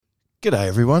G'day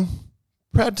everyone.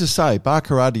 Proud to say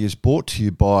Barkarati is brought to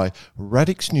you by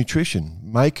Radix Nutrition,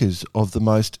 makers of the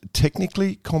most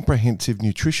technically comprehensive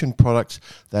nutrition products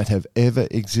that have ever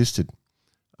existed.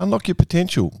 Unlock your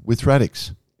potential with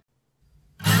Radix.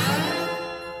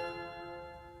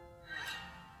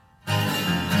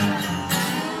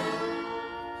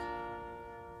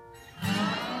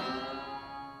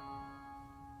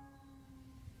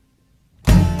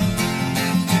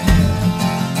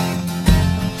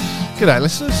 G'day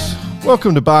listeners,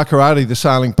 welcome to Barkarati, the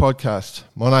sailing podcast.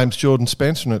 My name's Jordan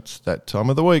Spencer and it's that time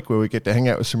of the week where we get to hang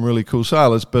out with some really cool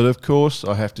sailors, but of course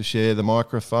I have to share the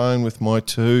microphone with my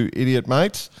two idiot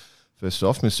mates. First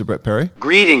off, Mr. Brett Perry.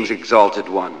 Greetings, Exalted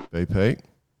One. BP.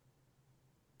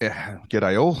 Yeah,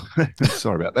 g'day all.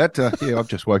 Sorry about that. I've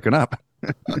just woken up.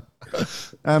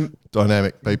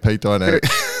 Dynamic, BP dynamic.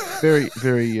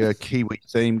 Very Kiwi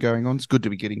theme going on. It's good to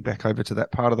be getting back over to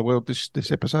that part of the world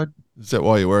this episode. Is that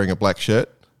why you're wearing a black shirt?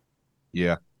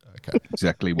 Yeah. Okay.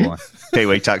 Exactly why.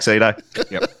 Kiwi tuxedo.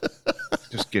 Yep.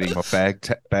 Just getting my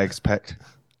bags packed.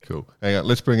 Cool. Hang on,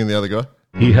 let's bring in the other guy.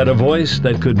 He had a voice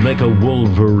that could make a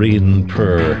wolverine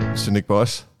purr. Mr. Nick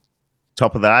Bice.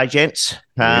 Top of the day, gents.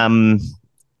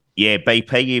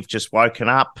 BP, you've just woken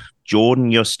up.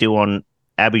 Jordan, you're still on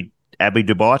Abu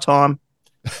Dubai time.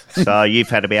 So you've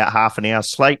had about half an hour's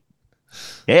sleep.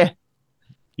 Yeah.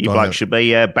 You bloke should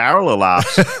be a barrel of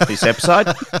laughs this episode.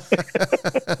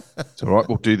 It's all right.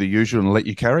 We'll do the usual and let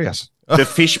you carry us. The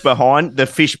fish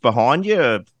behind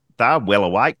you, they're well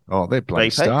awake. Oh, they're bloody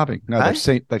BP? starving. No,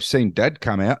 Hey? they've seen Dad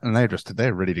come out and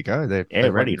they're ready to go.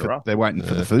 They're ready to roll. They're waiting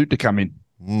for the food to come in.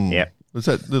 Yeah. Was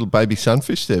that little baby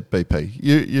sunfish there, BP?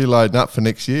 You loading up for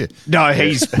next year? No,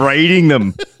 he's breeding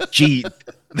them. Gee,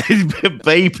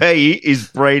 BP is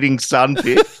breeding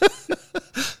sunfish.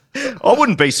 I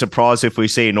wouldn't be surprised if we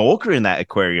see an orca in that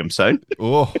aquarium soon.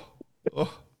 Oh.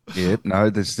 Yeah, no,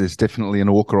 there's definitely an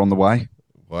orca on the way.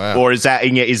 Wow. Or is that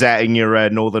in your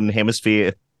northern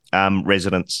hemisphere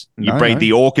residence? You No, breed no. the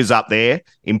orcas up there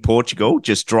in Portugal.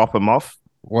 Just drop them off.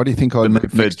 Why do you think I'd move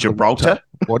For next to the Gibraltar? water?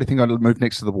 Why do you think I'd move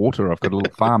next to the water? I've got a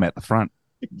little farm out the front.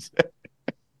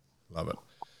 Love it.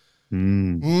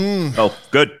 Oh,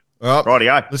 good. Well,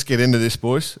 Rightio. let's get into this,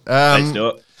 boys. Let's do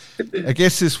it. I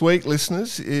guess this week,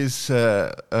 listeners, is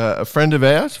a friend of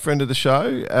ours, friend of the show.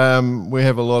 We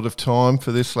have a lot of time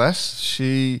for this lass.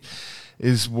 She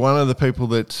is one of the people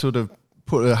that sort of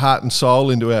put her heart and soul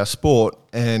into our sport,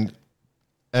 and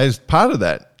as part of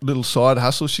that little side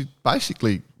hustle, she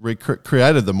basically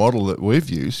created the model that we've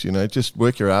used. You know, just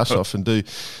work your ass off and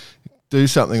do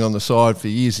something on the side for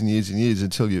years and years and years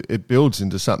until it builds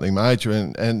into something major.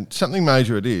 And something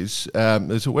major it is.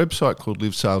 There's a website called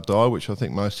Live Sail Die, which I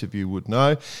think most of you would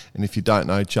know. And if you don't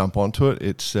know, jump onto it.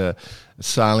 It's a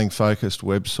sailing-focused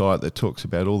website that talks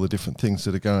about all the different things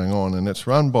that are going on. And it's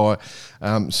run by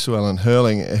Suellen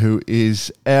Hurling, who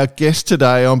is our guest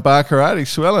today on Barkarati.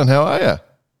 Suellen, how are you?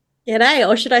 G'day,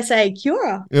 or should I say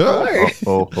Cura? Yeah.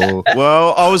 Hello.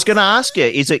 Well, I was going to ask you,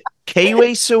 is it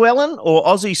Kiwi Suellen or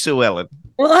Aussie Suellen?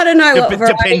 Well, I don't know what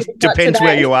variety we've got Depends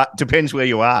where today. you are. Depends where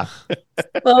you are.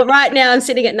 Well, right now I'm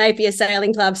sitting at Napier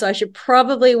Sailing Club, so I should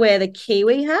probably wear the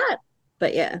Kiwi hat.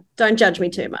 But yeah, don't judge me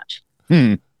too much.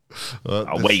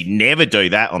 Oh, we never do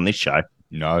that on this show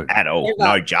No. at all.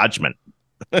 Never. No judgment.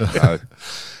 No.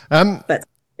 But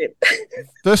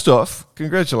First off,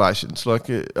 congratulations.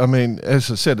 I mean, as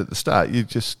I said at the start, I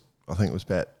think it was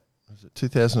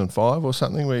 2005 or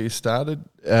something where you started,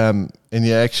 and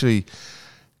you actually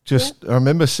I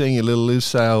remember seeing your little Live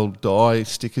Sail Die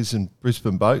stickers in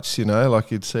Brisbane boats, you know, like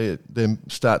you'd see them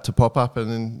start to pop up, and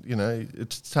then, you know,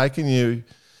 it's taken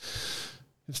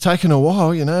a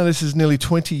while, you know. This is nearly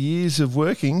 20 years of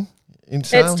working in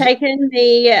sailing. it's taken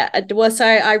me, so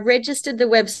I registered the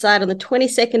website on the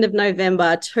 22nd of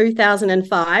November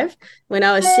 2005 when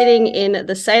I was sitting in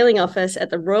the sailing office at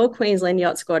the Royal Queensland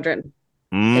Yacht Squadron.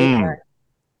 There you go.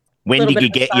 When Little did bit you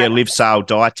of get a your side Live Sail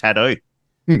Die tattoo?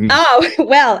 Oh,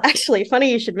 well, actually, funny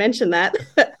you should mention that.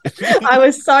 I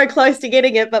was so close to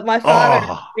getting it, but my father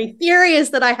would be furious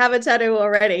that I have a tattoo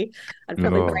already. I'd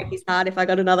probably break his heart if I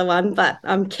got another one, but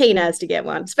I'm keen as to get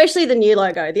one, especially the new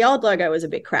logo. The old logo was a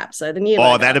bit crap, so the new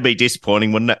logo. Oh, that'd be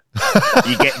disappointing, wouldn't it?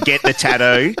 You get the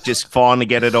tattoo, just finally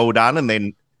get it all done, and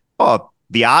then,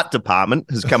 the art department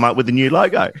has come up with a new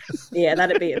logo. Yeah,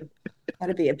 that'd be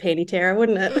a penny terror,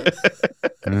 wouldn't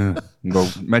it? Well,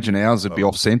 imagine ours would be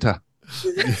off centre.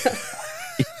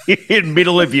 In the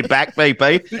middle of your back,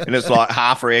 BP, and it's like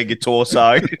half around your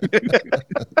torso.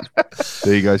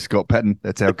 There you go, Scott Patton.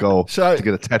 That's our goal, So- to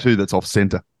get a tattoo that's off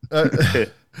centre.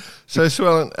 So,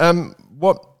 Suellen,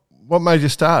 what what made you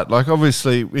start? Like,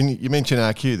 obviously, when you mentioned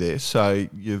RQ there, so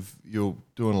you're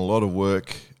doing a lot of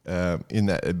work in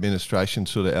that administration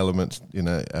sort of elements,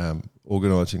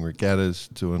 organising regattas,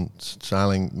 doing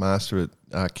sailing master at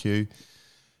RQ.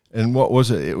 And what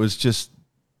was it? It was just,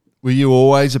 were you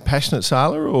always a passionate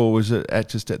sailor, or was it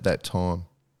just at that time?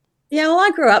 Yeah, well, I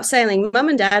grew up sailing. Mum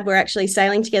and Dad were actually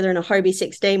sailing together in a Hobie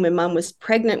 16 when Mum was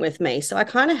pregnant with me, so I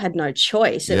kind of had no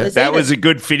choice. Yeah. That was a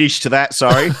good finish to that,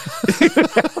 sorry.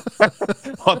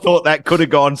 I thought that could have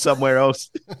gone somewhere else.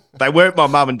 They weren't my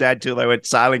mum and dad till they went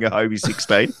sailing a Hobie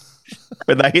 16.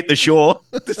 When they hit the shore,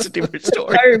 that's a different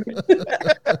story.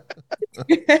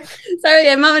 So,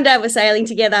 yeah, Mum and Dad were sailing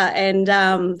together, and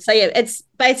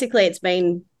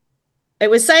it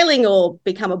was sailing or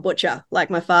become a butcher like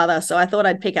my father. So I thought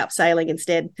I'd pick up sailing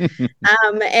instead.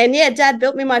 Dad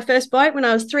built me my first boat when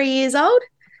I was 3 years old.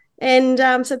 And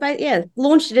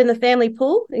launched it in the family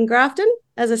pool in Grafton,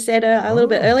 as I said a little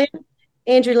bit earlier.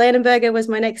 Andrew Landenberger was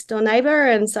my next door neighbour.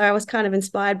 And so I was kind of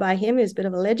inspired by him. He was a bit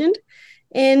of a legend.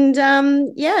 And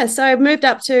so I moved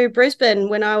up to Brisbane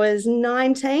when I was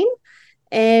 19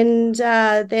 and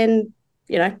then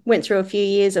went through a few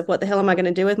years of what the hell am I going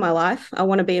to do with my life? I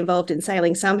want to be involved in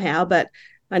sailing somehow, but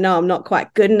I know I'm not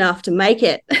quite good enough to make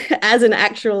it as an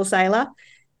actual sailor.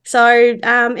 So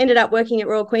ended up working at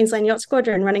Royal Queensland Yacht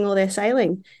Squadron, running all their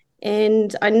sailing.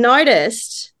 And I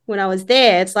noticed when I was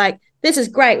there, it's like, this is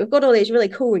great. We've got all these really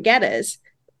cool regattas,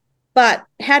 but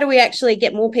how do we actually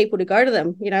get more people to go to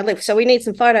them? So we need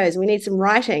some photos, we need some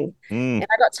writing. And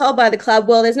I got told by the club,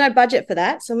 well, there's no budget for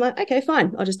that. So I'm like, okay,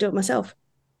 fine. I'll just do it myself.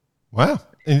 Wow.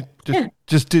 And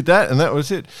just did that and that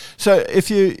was it. So if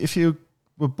you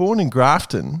were born in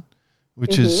Grafton,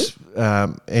 which is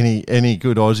any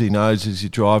good Aussie knows as you're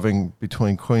driving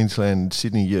between Queensland and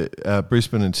Sydney,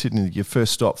 Brisbane and Sydney, your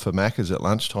first stop for Macca's at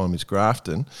lunchtime is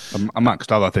Grafton.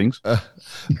 Amongst other things.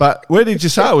 But where did you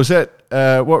sail? Was that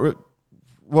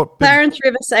what? Clarence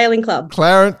River Sailing Club.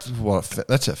 Clarence,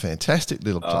 that's a fantastic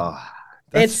little club.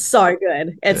 It's so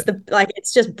good. It's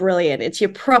it's just brilliant. It's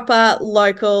your proper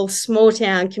local small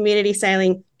town community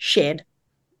sailing shed.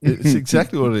 It's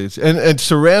exactly what it is. And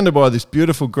surrounded by this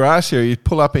beautiful grass area, you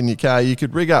pull up in your car, you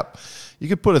could rig up, you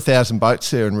could put 1,000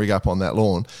 boats there and rig up on that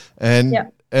lawn. And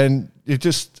you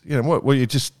just, you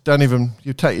just don't even,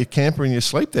 you take your camper and you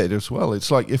sleep there as well. It's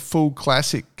like your full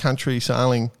classic country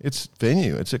sailing, it's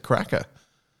venue. It's a cracker.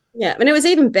 Yeah, and it was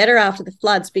even better after the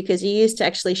floods because you used to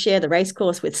actually share the race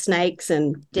course with snakes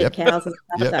and dead cows and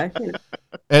stuff. So,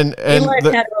 and you learned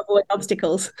how to avoid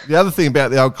obstacles. The other thing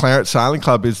about the old Clarence Sailing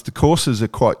Club is the courses are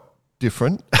quite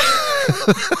different.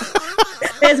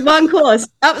 There's one course,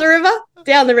 up the river,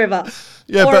 down the river,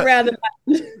 or around the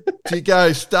back. Do you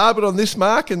go starboard on this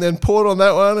mark and then port on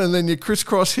that one and then you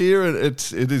crisscross here? And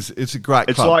it's a great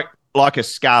club. It's like a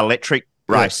Scar Electric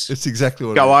race. It's exactly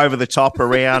what go over the top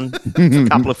around a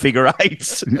couple of figure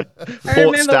eights,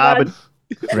 port starboard,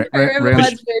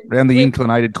 round the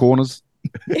inclinated corners.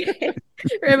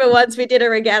 Remember once we did a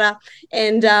regatta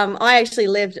and I actually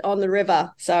lived on the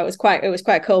river, so it was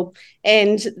quite cool.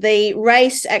 And the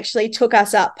race actually took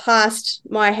us up past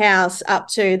my house up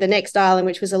to the next island,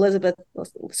 which was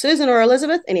Susan or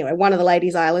Elizabeth, anyway, one of the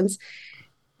ladies' islands.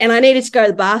 And I needed to go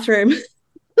to the bathroom.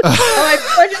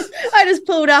 I just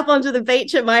pulled up onto the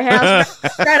beach at my house,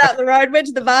 straight up the road, went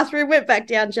to the bathroom, went back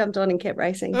down, jumped on and kept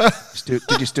racing. Did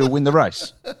you still win the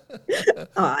race?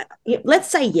 Let's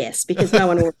say yes, because no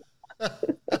one will.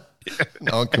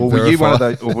 Or were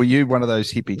you one of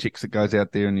those hippie chicks that goes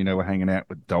out there and we're hanging out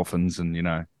with dolphins and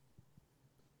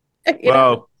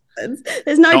Well,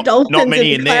 there's no dolphins not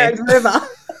many in the Clarence River.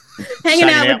 Hanging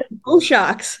out with the bull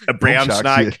sharks. A brown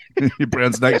snake. Yeah.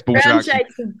 Brown snakes, bull sharks. Brown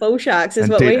snakes and bull sharks is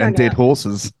and what dead, we hung and dead out.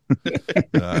 horses.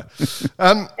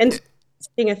 And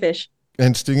stingerfish.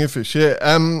 And stingerfish, yeah.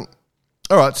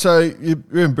 All right, so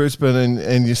you're in Brisbane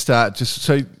and you start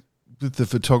with the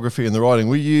photography and the writing.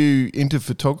 Were you into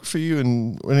photography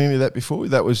and any of that before?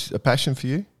 That was a passion for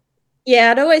you?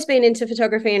 Yeah, I'd always been into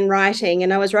photography and writing,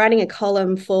 and I was writing a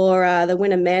column for the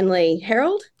Wynnum Manly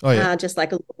Herald, just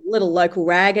like a little local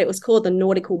rag. It was called the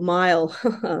Nautical Mile,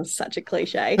 such a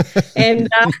cliche, and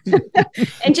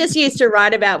and just used to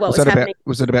write about what was happening.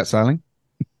 Was it about sailing?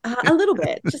 A little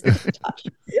bit, just a touch.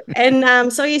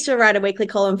 And so I used to write a weekly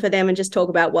column for them and just talk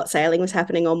about what sailing was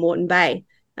happening on Moreton Bay.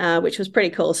 Which was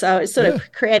pretty cool. So it's sort of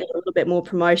creating a little bit more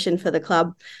promotion for the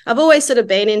club. I've always sort of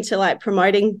been into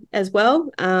promoting as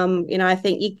well. I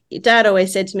think Dad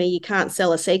always said to me, you can't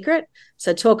sell a secret.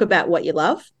 So talk about what you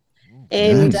love.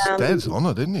 And Dad's on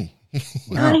it, isn't he?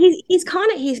 Wow. He's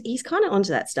kind of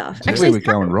onto that stuff. Actually, we're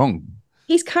going wrong.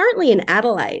 He's currently in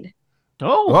Adelaide.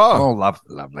 Love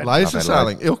that. Laser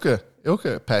sailing, Ilka.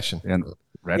 Ilka passion. And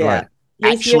Radley.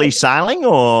 Actually sailing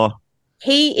or?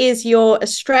 He is your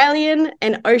Australian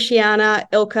and Oceania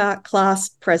Ilka class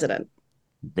president.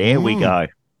 There we go.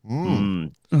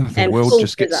 The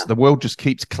world just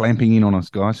keeps clamping in on us,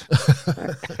 guys.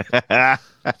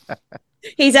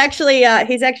 He's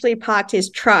actually parked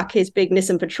his truck, his big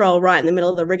Nissan Patrol, right in the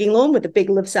middle of the rigging lawn with the big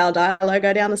Live Sail Dial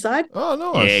logo down the side. Oh,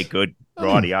 nice. Yeah, good.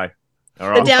 Rightio. All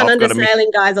The right. down under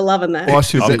sailing guys are loving that.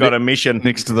 I've got a mission.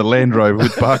 Next to the Land Rover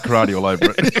with Barkarati all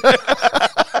over it.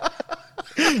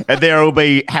 And there will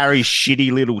be Harry's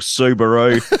shitty little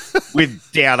Subaru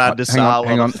with down under sail.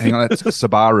 Hang on. That's a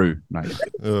Subaru, mate.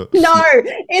 No,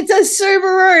 it's a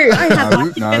Subaru. I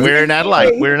have No. We're in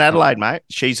Adelaide, mate.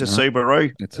 She's a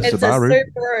Subaru. It's a Subaru. A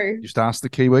Subaru. Just ask the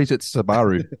Kiwis. It's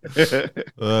Subaru.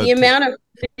 The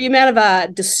amount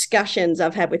of discussions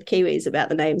I've had with Kiwis about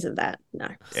the names of that. No,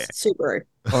 Subaru.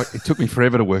 Oh, it took me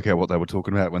forever to work out what they were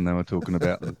talking about when they were talking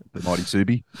about the mighty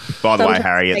Subi. By the way, Sometimes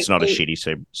Harry, it it's not a takes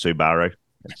shitty Subaru.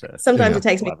 Sometimes it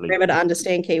takes me lovely. forever to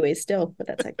understand Kiwis still, but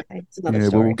that's okay. It's another Yeah,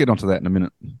 story. we'll get onto that in a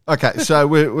minute. Okay, so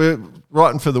we're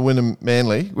writing for the Wynnum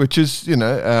Manly, which is,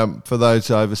 for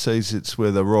those overseas, it's where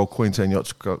the Royal Queensland Yacht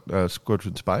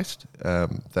Squadron's based.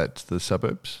 That's the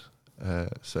suburbs.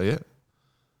 So, yeah.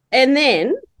 And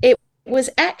then it was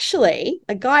actually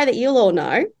a guy that you'll all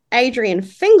know, Adrian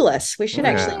Finglas. We should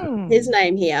actually put his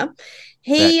name here.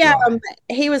 He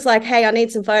was like, hey, I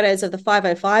need some photos of the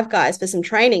 505 guys for some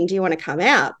training. Do you want to come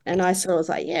out? And I sort of was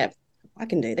like, yeah, I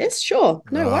can do this. Sure.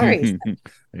 No worries.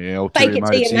 Yeah, I'll Fake it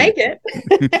till you make it.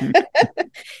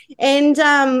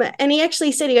 And he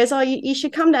actually said, he goes, oh, you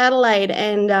should come to Adelaide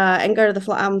and go to the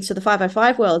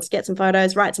 505 Worlds, get some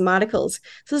photos, write some articles.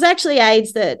 So it was actually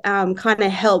AIDS that kind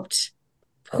of helped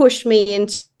push me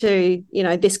into,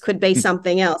 this could be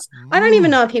something else. I don't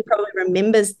even know if he probably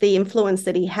remembers the influence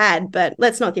that he had, but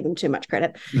let's not give him too much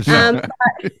credit.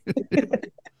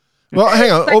 Well,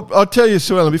 hang on. I'll tell you,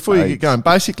 Suellen, before you get going,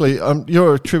 basically,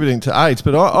 you're attributing to AIDS,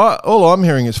 but all I'm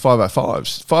hearing is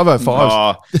 505s.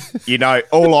 505s.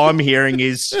 All I'm hearing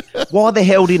is, why the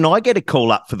hell didn't I get a call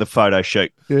up for the photo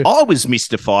shoot? Yeah. I was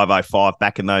Mr. 505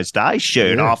 back in those days,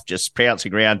 shirt off, just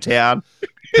pouncing around town.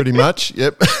 Pretty much,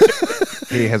 yep.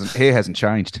 Hair hasn't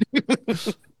changed.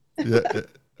 Yeah.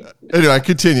 Anyway,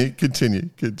 continue.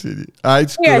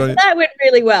 AIDS, yeah, that went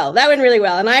really well.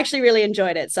 And I actually really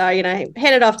enjoyed it. So,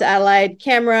 headed off to Adelaide,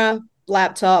 camera,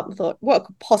 laptop, thought, what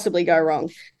could possibly go wrong?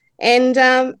 And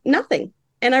nothing.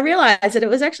 And I realized that it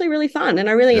was actually really fun and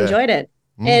I really enjoyed it.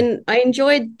 And I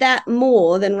enjoyed that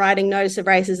more than writing notice of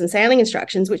races and sailing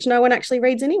instructions, which no one actually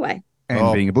reads anyway.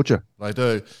 And being a butcher. They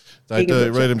do.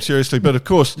 Read them seriously. But of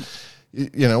course,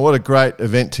 what a great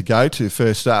event to go to.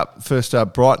 First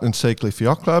up, Brighton and Seacliff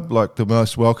Yacht Club, like the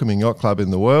most welcoming yacht club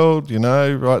in the world,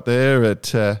 right there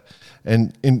at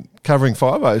and in covering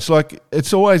 5-0s. Like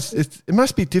it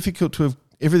must be difficult to have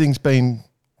everything's been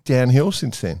downhill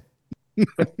since then.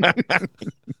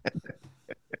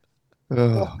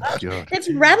 Oh, God. It's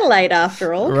Radelaide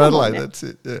after all. Radelaide, that's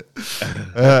it.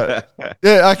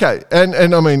 Yeah. Okay.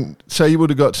 And I mean, so you would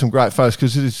have got some great photos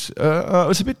because it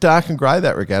was a bit dark and grey,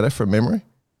 that regatta, from memory.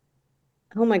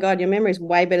 Oh my God, your memory's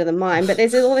way better than mine. But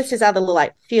there's all this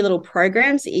other few little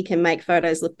programs that you can make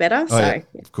photos look better.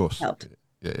 Of course. Helped.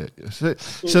 Yeah.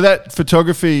 So that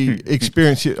photography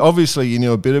experience, obviously you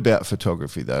knew a bit about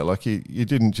photography though. Like you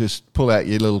didn't just pull out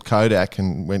your little Kodak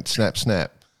and went snap,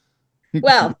 snap.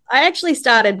 Well, I actually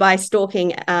started by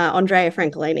stalking Andrea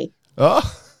Francolini. Oh,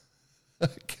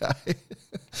 okay.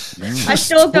 I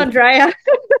stalked Andrea.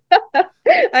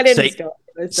 I didn't stalk.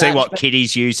 See what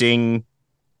Kitty's using,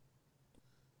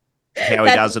 how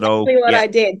he does it all. That's exactly what I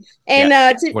did.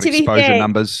 And to be fair,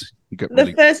 numbers.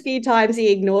 The first few times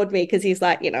he ignored me because he's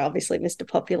like, obviously Mr.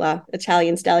 Popular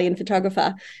Italian stallion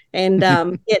photographer. And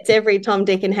it's every Tom,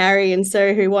 Dick and Harry and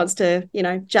Sue who wants to,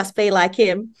 just be like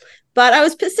him. But I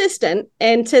was persistent,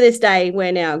 and to this day,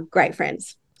 we're now great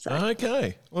friends. So.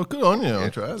 Okay. Well, good on you,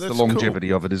 Andrea. That's the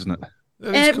longevity of it, isn't it?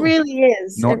 It really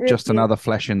is. Not just another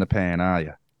flash in the pan, are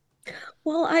you?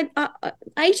 Well, I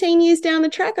 18 years down the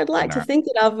track, I'd like to think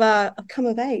that I've come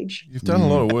of age. You've done a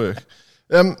lot of work.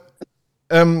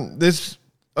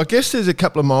 I guess there's a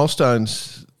couple of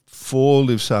milestones for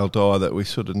Live Sail Die that we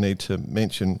sort of need to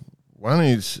mention. One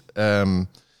is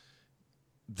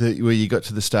where you got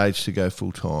to the stage to go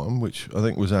full time, which I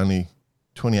think was only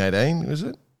 2018, was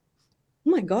it? Oh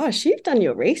my gosh, you've done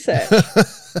your research.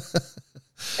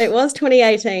 It was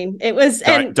 2018. It was.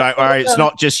 Don't worry, it's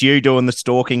not just you doing the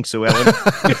stalking, Suellen.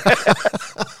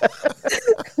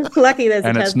 Lucky there's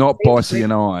and it's not Boise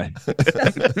and I.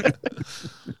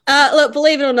 Look,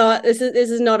 believe it or not, this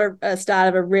is not a start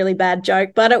of a really bad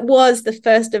joke, but it was the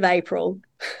 1st of April,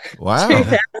 Wow.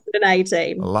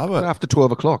 2018. I love it. After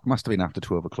 12 o'clock. Must have been after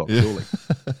 12 o'clock, surely.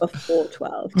 Before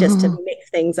 12, just to mix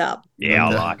things up. Yeah,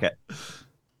 I like it.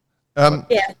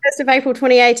 Yeah, 1st of April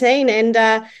 2018. And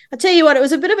I'll tell you what, it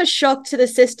was a bit of a shock to the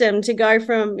system to go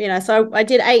from, so I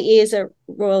did 8 years at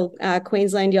Royal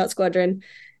Queensland Yacht Squadron.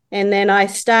 And then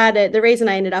the reason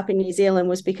I ended up in New Zealand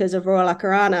was because of Royal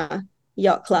Akarana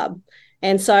Yacht Club.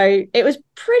 And so it was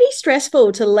pretty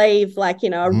stressful to leave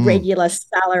a regular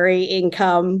salary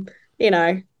income,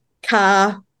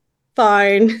 car,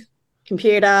 phone,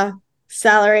 computer,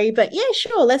 salary. But yeah,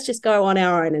 sure, let's just go on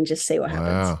our own and just see what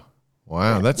happens.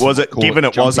 Wow. That's was it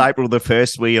April the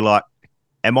 1st where you're like,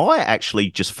 am I actually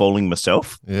just fooling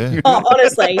myself? Yeah. Oh,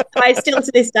 honestly, I still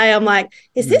to this day, I'm like,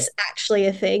 is this actually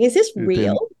a thing? Is this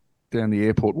real? Down the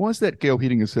airport. Why is that girl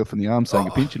hitting herself in the arm saying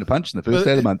a pinch and a punch in the first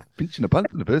day of the month? Pinch and a punch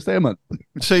in the first day of the month.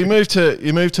 So you moved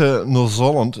to New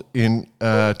Zealand in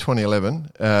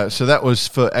 2011. So that was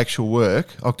for actual work.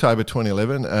 October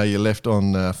 2011. You left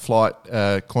on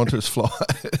Qantas flight.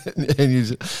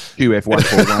 and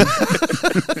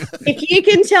QF141. If you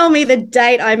can tell me the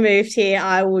date I moved here,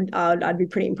 I'd be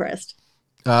pretty impressed.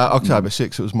 October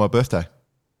 6th. It was my birthday.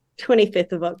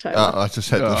 25th of October. I just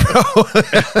had to.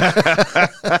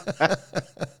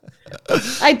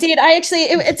 I did.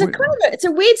 It's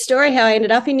a weird story how I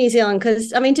ended up in New Zealand because,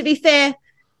 to be fair,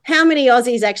 how many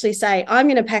Aussies actually say, I'm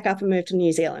going to pack up and move to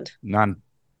New Zealand? None.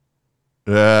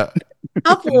 Yeah.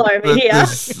 Couple over here.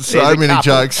 There's so many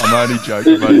jokes. I'm only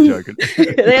joking.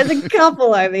 There's a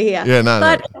couple over here. Yeah,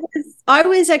 no. I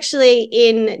was actually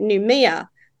in Noumea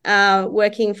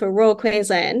working for Royal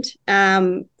Queensland,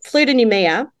 flew to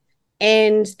Noumea,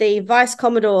 and the Vice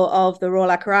Commodore of the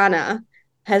Royal Akarana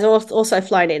has also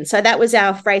flown in. So that was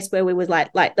our race where we was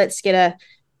like, let's get a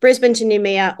Brisbane to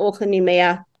Noumea, Auckland,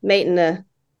 Noumea, meet in the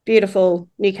beautiful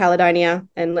New Caledonia,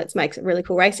 and let's make a really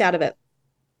cool race out of it.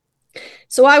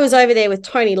 So I was over there with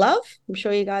Tony Love. I'm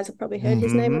sure you guys have probably heard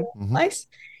his name in that place.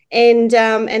 And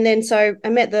then so I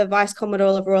met the Vice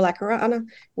Commodore of Royal Akarana.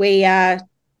 We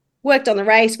worked on the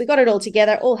race. We got it all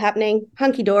together, all happening,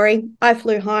 hunky-dory. I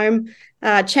flew home,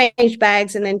 changed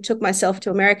bags, and then took myself to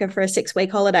America for a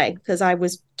 6-week holiday because I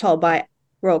was told by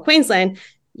Royal Queensland,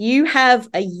 you have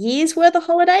a year's worth of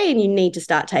holiday and you need to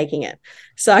start taking it.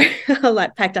 So I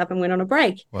packed up and went on a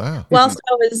break. Wow. Whilst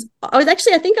I was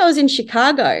actually, I think I was in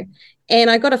Chicago, and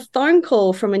I got a phone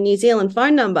call from a New Zealand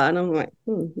phone number, and I'm like,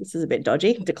 this is a bit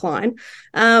dodgy, decline.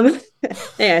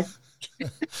 Yeah.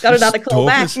 Got another call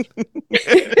back.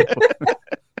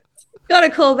 Got a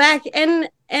call back, and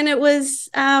it was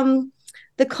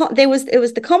it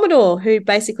was the Commodore who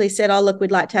basically said, "Oh, look,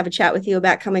 we'd like to have a chat with you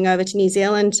about coming over to New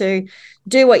Zealand to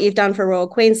do what you've done for Royal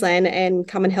Queensland and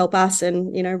come and help us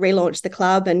and relaunch the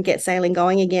club and get sailing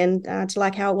going again to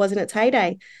like how it was in its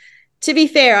heyday." To be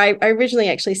fair, I originally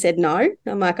actually said no.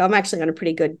 I'm like, I'm actually on a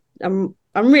pretty good. I'm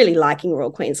really liking Royal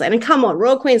Queensland, and come on,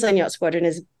 Royal Queensland Yacht Squadron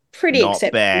is pretty not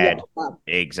acceptable. bad.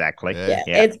 Exactly. Yeah,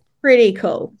 it's pretty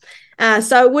cool.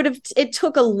 So it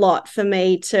took a lot for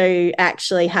me to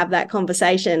actually have that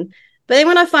conversation. But then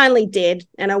when I finally did,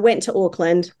 and I went to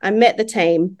Auckland, I met the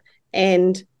team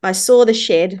and I saw the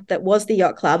shed that was the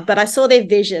yacht club, but I saw their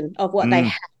vision of what they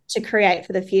had to create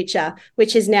for the future,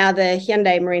 which is now the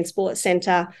Hyundai Marine Sports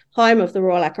Centre, home of the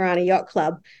Royal Akarana Yacht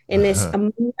Club, in this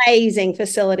amazing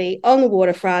facility on the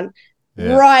waterfront,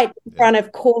 right in front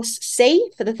of Course C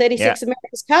for the 36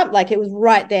 America's Cup. Like, it was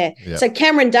right there. So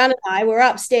Cameron Dunn and I were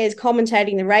upstairs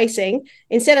commentating the racing.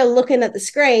 Instead of looking at the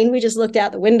screen, we just looked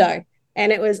out the window,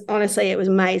 and it was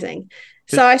amazing.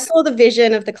 So I saw the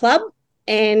vision of the club,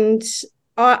 and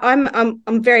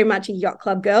I'm very much a yacht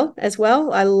club girl as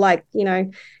well. I like,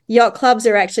 yacht clubs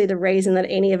are actually the reason that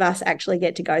any of us actually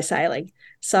get to go sailing.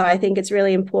 So I think it's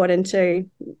really important to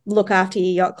look after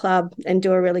your yacht club and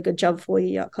do a really good job for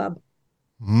your yacht club.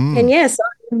 And so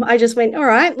I just went, all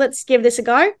right, let's give this a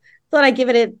go. Thought I'd give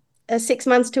it a 6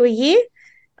 months to a year.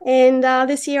 And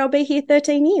this year I'll be here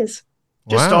 13 years.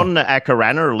 Just on the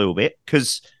Akarana a little bit,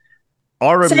 because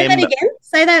I remember...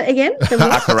 Say that again.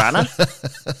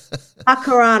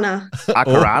 Akarana.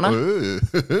 Oh.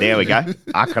 There we go.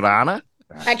 Akarana.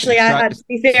 Actually, to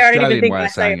be fair, I don't even think I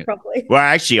say it properly. Well,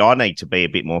 actually, I need to be a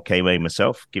bit more Kiwi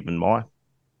myself, given my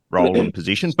role and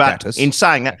position. But in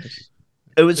saying that,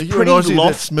 it was pretty lofty.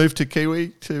 That's moved to Kiwi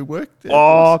to work there?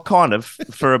 Oh, kind of,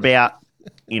 for about,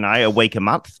 a week, a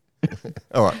month.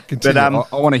 All right, continue. But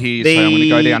I want to hear you say I'm going to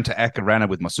go down to Akarana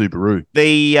with my Subaru.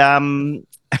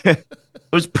 It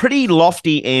was pretty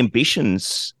lofty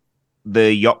ambitions,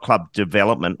 the yacht club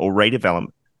development or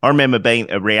redevelopment. I remember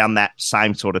being around that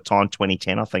same sort of time,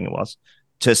 2010, I think it was,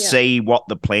 to see what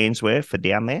the plans were for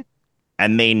down there.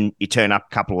 And then you turn up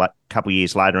a couple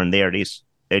years later, and there it is.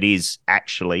 It is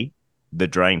actually the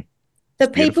dream. The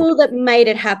people that made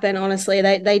it happen, honestly,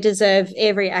 they deserve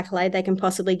every accolade they can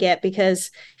possibly get,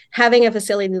 because having a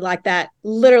facility like that,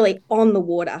 literally on the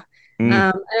water.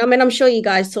 I mean, I'm sure you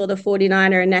guys saw the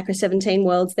 49er and NACRA 17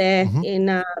 Worlds there in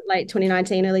late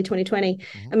 2019, early 2020.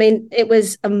 I mean, it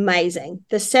was amazing.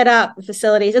 The setup, the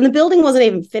facilities, and the building wasn't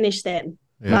even finished then.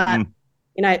 But,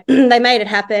 you know, they made it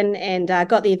happen and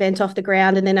got the event off the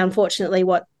ground. And then, unfortunately,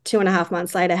 2.5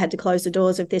 months later, had to close the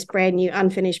doors of this brand new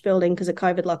unfinished building because of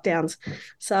COVID lockdowns.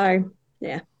 So,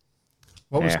 yeah.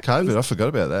 What was COVID? I forgot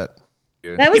about that.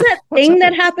 Yeah. That was that thing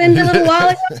that happened a little while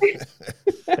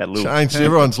ago. Changed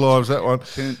everyone's lives, that one.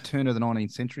 Turn of the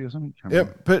 19th century or something.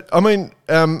 Yep. But, I mean,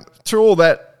 through all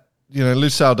that, you know, Liv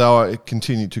Saldoa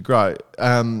continued to grow.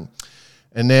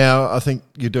 And now I think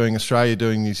you're doing Australia,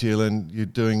 doing New Zealand,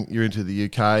 you're into the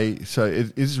UK. So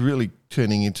it is really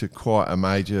turning into quite a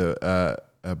major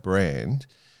brand.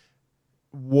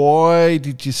 Why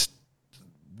did you?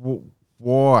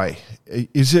 Why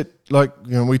is it like,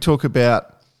 you know, we talk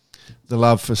about the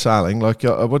love for sailing? Like,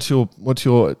 what's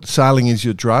your sailing is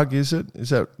your drug? Is it?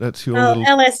 That's your little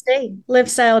LSD? Live,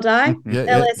 sail, die.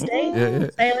 LSD. Yeah.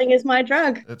 Sailing is my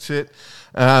drug. That's it.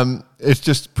 It's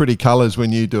just pretty colours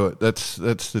when you do it. That's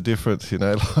the difference, you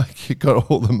know. Like, you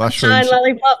got all the mushrooms, shine,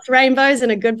 lollipops, rainbows,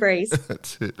 and a good breeze.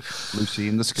 That's it. Lucy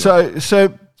in the sky.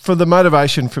 So for the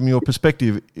motivation from your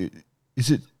perspective,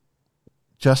 is it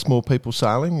just more people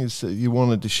sailing? Is that you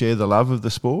wanted to share the love of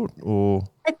the sport, or?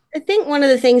 I think one of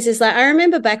the things is, like, I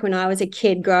remember back when I was a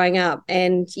kid growing up,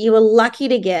 and you were lucky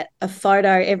to get a photo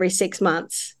every 6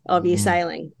 months of you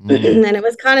sailing. And it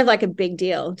was kind of like a big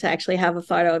deal to actually have a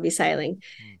photo of you sailing.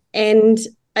 And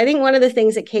I think one of the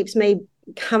things that keeps me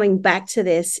coming back to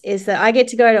this is that I get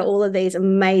to go to all of these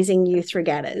amazing youth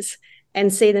regattas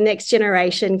and see the next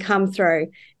generation come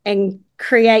through and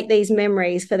create these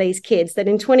memories for these kids that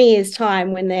in 20 years'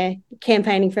 time, when they're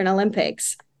campaigning for an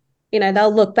Olympics, you know,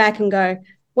 they'll look back and go,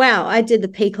 wow, I did the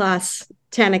P-Class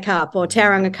Tanner Cup or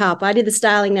Tauranga Cup. I did the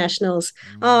Starling Nationals.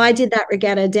 Oh, I did that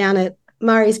regatta down at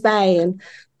Murray's Bay. And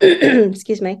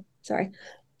excuse me, sorry.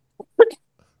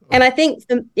 And I think,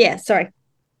 sorry,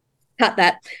 cut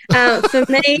that. For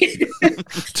me,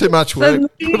 too much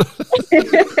work.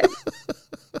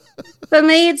 For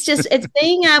me, it's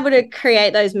being able to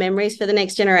create those memories for the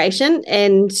next generation,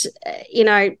 and, you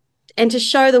know, and to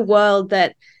show the world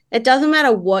that it doesn't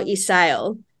matter what you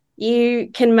sail, you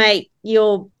can make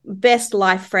your best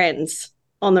life friends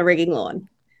on the rigging lawn.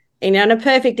 You know, and a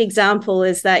perfect example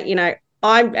is that, you know,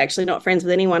 I'm actually not friends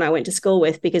with anyone I went to school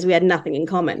with because we had nothing in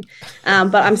common.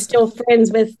 But I'm still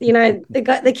friends with, you know,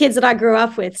 the kids that I grew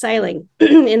up with sailing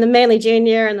in the Manly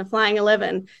Junior and the Flying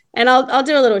 11. And I'll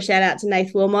do a little shout out to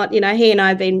Nath Wilmot. You know, he and I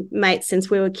have been mates since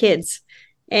we were kids.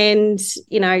 And,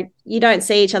 you know, you don't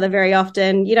see each other very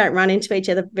often. You don't run into each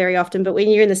other very often. But when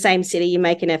you're in the same city, you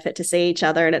make an effort to see each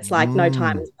other, and it's like no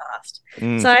time has passed.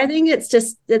 So I think it's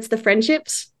the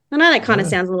friendships. I know that kind of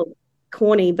sounds a little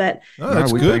corny, but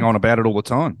we bang on about it all the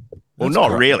time. Well, that's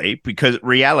not really, because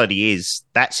reality is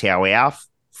that's how our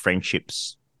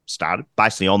friendships started,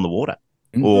 basically on the water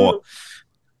or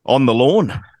on the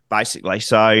lawn, basically.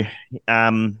 So,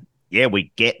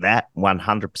 we get that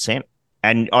 100%.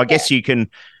 And I guess you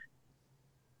can,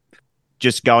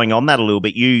 just going on that a little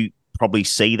bit, you probably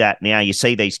see that now. You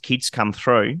see these kids come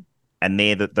through, and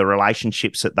they're the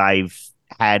relationships that they've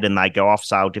had, and they go off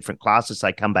sail different classes,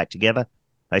 they come back together.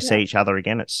 They see each other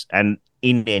again. And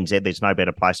in NZ, there's no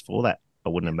better place for that, I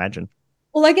wouldn't imagine.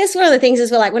 Well, I guess one of the things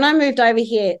is, when I moved over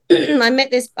here, when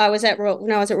I was at Royal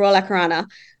Akarana,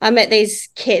 I met these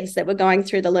kids that were going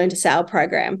through the Learn to Sail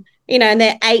program, you know, and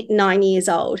they're 8, 9 years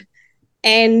old.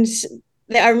 And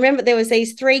I remember there was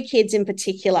these 3 kids in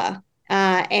particular,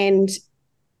 and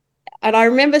I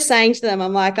remember saying to them,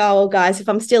 I'm like, oh, well, guys, if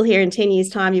I'm still here in 10 years'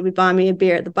 time, you'll be buying me a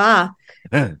beer at the bar.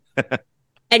 And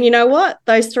you know what?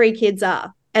 Those 3 kids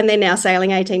are. And they're now sailing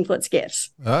 18-foot skiffs.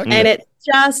 Okay. And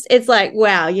it's like,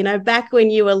 wow, you know, back when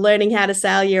you were learning how to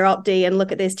sail your opti, and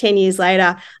look at this, 10 years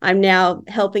later, I'm now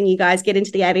helping you guys get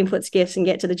into the 18-foot skiffs and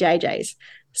get to the JJs.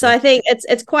 So I think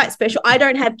it's quite special. I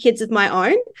don't have kids of my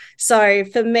own. So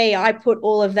for me, I put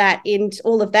all of that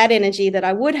energy that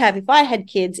I would have if I had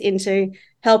kids into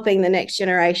helping the next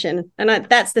generation. And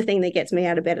that's the thing that gets me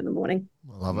out of bed in the morning.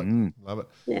 I love it. Love it.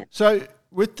 Yeah. So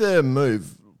with the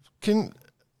move,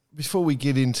 before we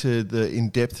get into the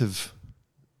in-depth of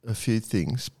a few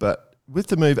things, but with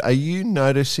the move, are you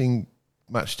noticing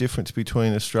much difference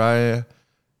between Australia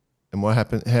And what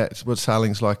happened? What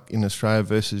sailing's like in Australia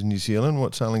versus New Zealand?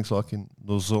 What sailing's like in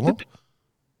New Zealand?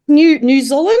 New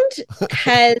Zealand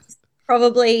has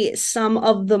probably some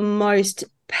of the most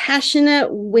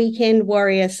passionate weekend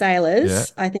warrior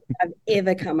sailors I think I've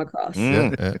ever come across.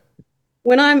 Yeah.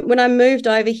 When I moved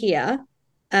over here,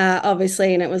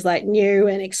 obviously, and it was like new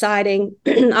and exciting,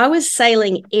 I was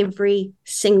sailing every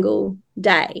single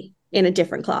day in a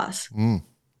different class. And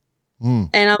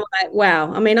I'm like,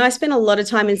 wow. I mean, I spent a lot of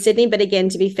time in Sydney, but again,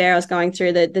 to be fair, I was going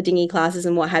through the dinghy classes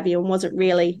and what have you, and wasn't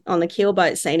really on the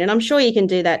keelboat scene. And I'm sure you can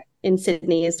do that in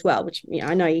Sydney as well, which,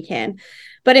 I know you can.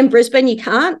 But in Brisbane, you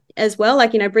can't as well.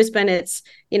 Like, Brisbane, it's,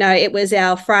 it was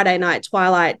our Friday night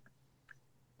twilight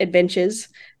adventures,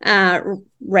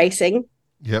 racing.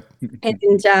 Yep.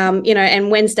 And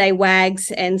and Wednesday wags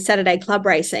and Saturday club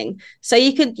racing. So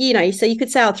you could, so you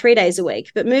could sail 3 days a week.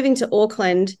 But moving to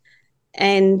Auckland,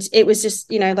 and it was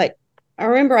just, like, I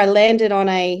remember I landed on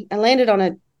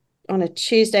a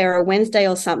Tuesday or a Wednesday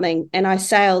or something, and I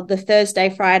sailed the Thursday,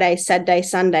 Friday, Saturday,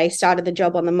 Sunday, started the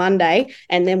job on the Monday,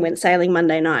 and then went sailing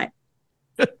Monday night.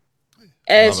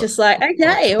 And it's just like,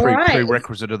 okay, all right.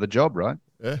 Prerequisite of the job, right?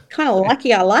 Yeah. Kind of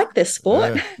lucky I like this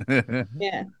sport.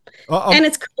 Yeah. And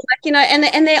it's cool, like,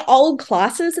 and they're old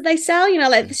classes that they sail,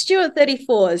 like the Stuart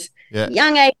 34s,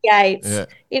 young 88s,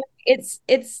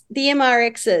 it's the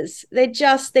MRXs. They're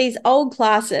just these old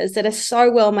classes that are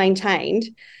so well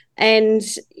maintained. And,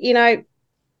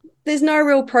 there's no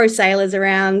real pro sailors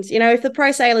around. If the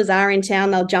pro sailors are in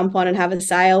town, they'll jump on and have a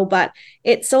sail, but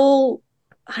it's all,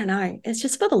 I don't know, it's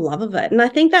just for the love of it. And I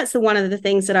think that's one of the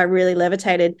things that I really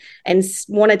levitated and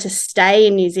wanted to stay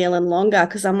in New Zealand longer,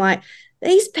 because I'm like,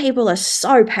 these people are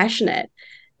so passionate.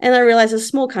 And I realize it's a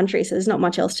small country, so there's not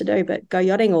much else to do but go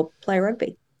yachting or play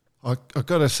rugby. I've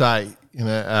got to say,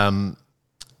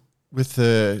 with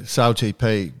the Sail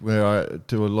GP, where I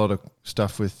do a lot of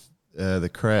stuff with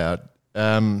the crowd,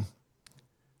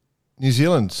 New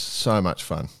Zealand's so much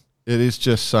fun. It is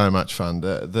just so much fun.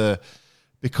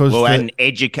 Because and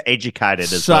educated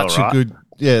as well, right? Such a good,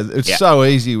 it's so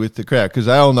easy with the crowd because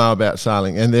they all know about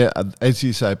sailing, and they're, as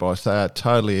you say, boss, they are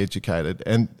totally educated,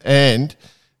 and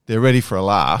they're ready for a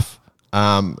laugh.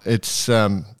 It's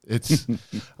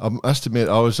I must admit,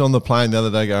 I was on the plane the other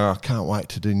day going, I can't wait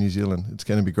to do New Zealand. It's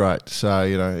going to be great.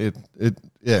 So,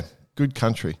 good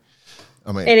country.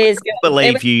 I mean, it is. I can't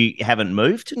believe you haven't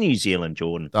moved to New Zealand,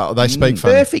 Jordan. Oh, they speak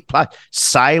funny. Perfect place.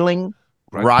 Sailing,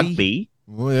 rugby.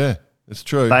 Well, yeah, it's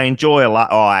true. They enjoy a laugh.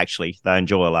 Oh, actually, they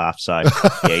enjoy a laugh. So,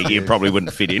 you probably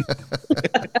wouldn't fit in.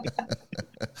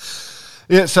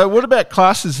 Yeah, so what about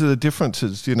classes of the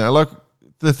differences, like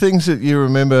the things that you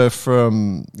remember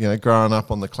from, growing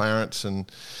up on the Clarence and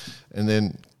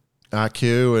then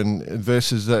RQ and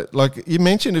versus that, like you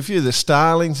mentioned a few of the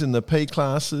Starlings and the P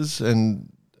classes,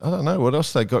 and I don't know what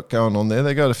else they got going on there.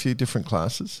 They got a few different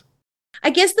classes. I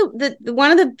guess the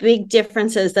one of the big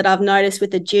differences that I've noticed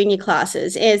with the junior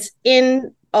classes is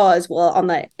in Oz, well, on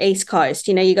the East Coast,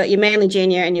 you got your Manly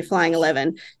Junior and your Flying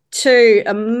 11, two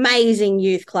amazing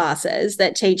youth classes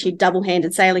that teach you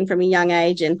double-handed sailing from a young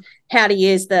age and how to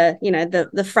use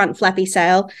the front flappy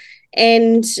sail.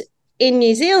 And in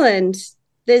New Zealand,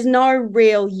 there's no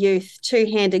real youth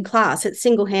two-handed class. It's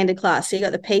single-handed class. So you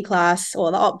got the P class,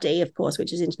 or the Opti, of course,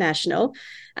 which is international,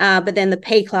 but then the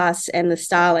P class and the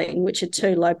Starling, which are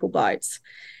two local boats.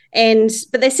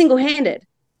 But they're single-handed.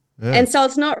 Yeah. And so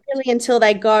it's not really until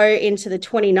they go into the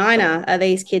 29er are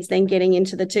these kids then getting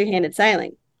into the two-handed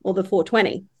sailing or the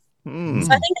 420. So I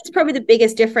think that's probably the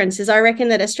biggest difference. Is I reckon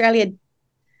that Australia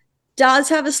does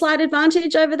have a slight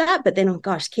advantage over that, but then, oh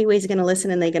gosh, Kiwis are going to listen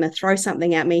and they're going to throw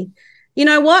something at me. You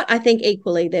know what? I think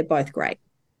equally they're both great.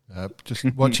 Just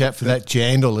watch out for that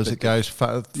jandle as it goes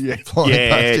flying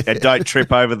past. And don't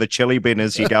trip over the chili bin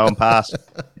as you're going past.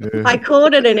 I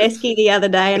caught it in Esky the other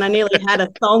day and I nearly had a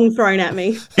thong thrown at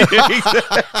me.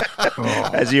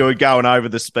 As you were going over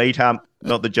the speed hump,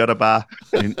 not the jutta bar.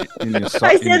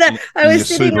 I was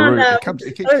sitting on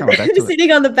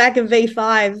the back of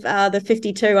V5, the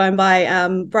 52 owned by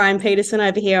Brian Peterson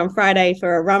over here on Friday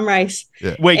for a rum race.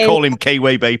 Yeah. We call him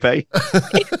Kiwi BP.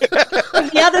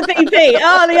 The other BP.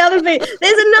 Oh, the other BP.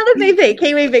 There's another BP,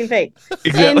 Kiwi BP.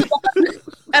 Exactly.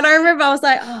 And I remember I was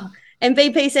like, and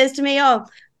BP says to me,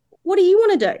 what do you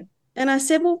want to do? And I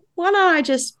said, well, why don't I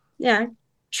just, trim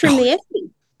the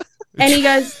esky? And he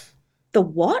goes, the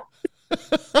what?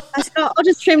 I said, I'll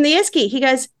just trim the esky. He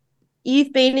goes,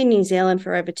 you've been in New Zealand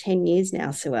for over 10 years now,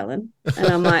 Suellen. And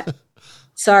I'm like,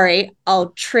 sorry,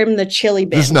 I'll trim the chili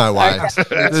bin. There's no way.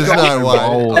 There's no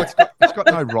way. It's got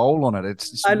no roll on it.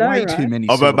 It's way right? Too many.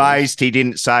 I'm amazed he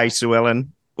didn't say, Suellen.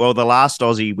 Well, the last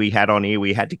Aussie we had on here,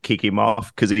 we had to kick him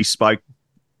off because he spoke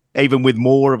even with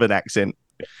more of an accent,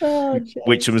 Oh,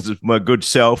 which was my good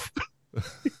self.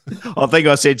 I think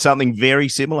I said something very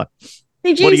similar.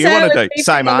 Did you What do you say want it to was do? beef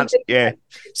Same on the answer. big Yeah,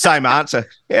 same answer.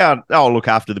 Yeah, I'll look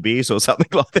after the beers or something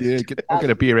like that. Yeah, I'll get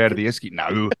a beer out of the esky.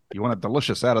 No, you want it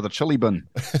delicious out of the chili bin.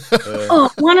 Oh,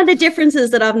 one of the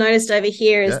differences that I've noticed over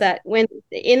here is that when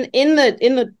in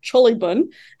the Cholly bun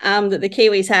that the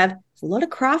Kiwis have, a lot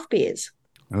of craft beers.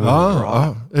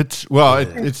 It's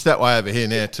that way over here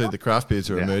now too. The craft beers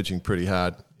are emerging pretty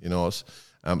hard in Oz.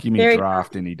 Give me a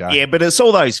draft any day. Yeah, but it's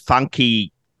all those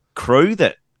funky crew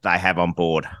that they have on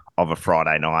board of a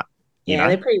Friday night. You know?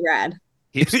 They're pretty rad.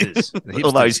 Hipsters.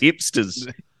 All those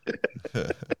hipsters.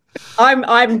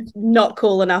 I'm not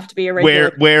cool enough to be a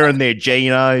regular. Wearing their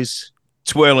chinos,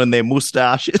 twirling their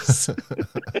moustaches.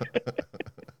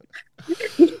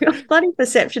 Your bloody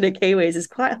perception of Kiwis is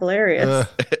quite hilarious.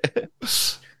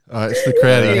 It's the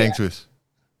crowd he hangs with.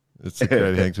 It's the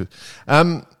crowd he hangs with.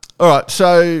 All right,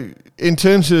 so in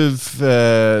terms of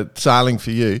sailing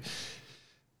for you,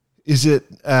 is it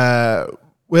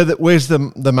where's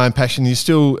the main passion? Are you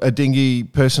still a dinghy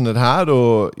person at heart,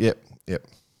 or yep?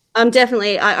 I'm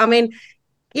definitely. I mean,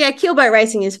 yeah, keelboat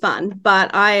racing is fun,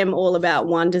 but I am all about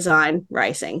one design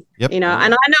racing. Yep. You know,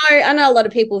 and I know a lot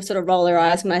of people sort of roll their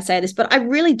eyes when I say this, but I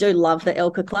really do love the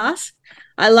Ilka class.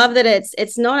 I love that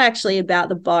it's not actually about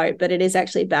the boat, but it is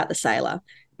actually about the sailor.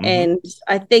 Mm-hmm. And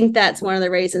I think that's one of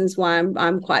the reasons why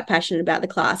I'm quite passionate about the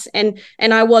class. And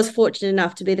I was fortunate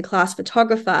enough to be the class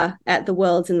photographer at the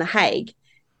Worlds in The Hague.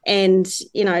 And,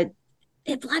 you know,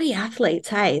 they're bloody athletes,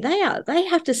 hey. They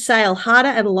have to sail harder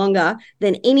and longer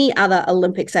than any other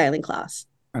Olympic sailing class.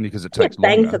 Only because it takes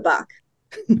bang longer. for buck.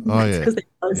 Oh, yeah. Because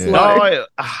they're so No,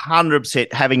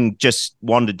 100%. Having just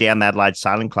wandered down the Adelaide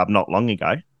Sailing Club not long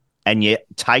ago, and you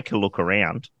take a look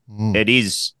around, it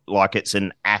is like it's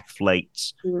an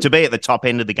athlete's to be at the top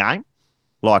end of the game.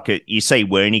 Like you see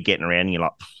Wernie getting around, and you're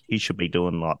like, he should be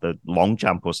doing like the long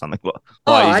jump or something. Like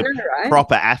I he's know, right?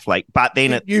 proper athlete. But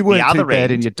then at you weren't the other too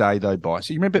bad end, in your day though, Bice.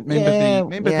 You remember the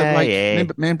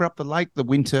lake? Remember up the lake, the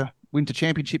winter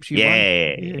championships you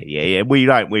won? Yeah.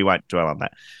 We won't dwell on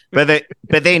that.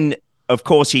 But then of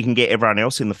course you can get everyone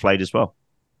else in the fleet as well.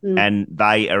 And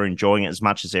they are enjoying it as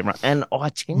much as everyone. And I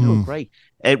tend to agree.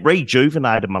 It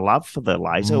rejuvenated my love for the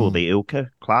laser or the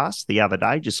Ilka class the other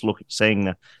day, just seeing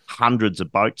the hundreds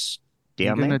of boats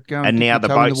down there. And now the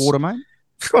boats. In the water, mate?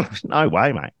 No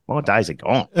way, mate. My days are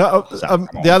gone.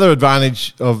 The other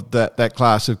advantage of that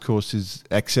class, of course, is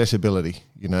accessibility,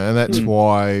 you know, and that's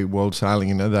why World Sailing,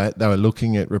 you know, they were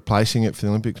looking at replacing it for the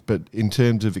Olympics. But in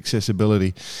terms of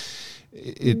accessibility,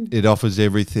 it offers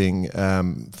everything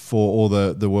for all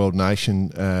the world nation,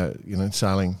 you know,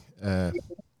 sailing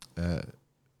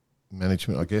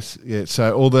management, I guess. Yeah.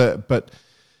 So but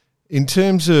in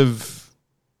terms of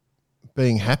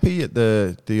being happy at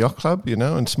the yacht club, you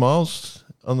know, and smiles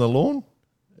on the lawn,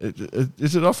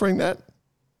 is it offering that?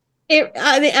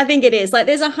 I think it is. Like,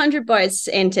 there's 100 boats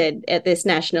entered at this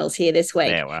nationals here this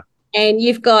week, and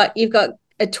you've got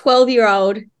a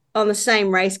 12-year-old on the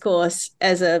same race course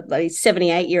as a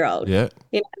 78-year-old. Yeah.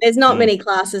 You know, there's not many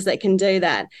classes that can do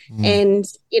that. And,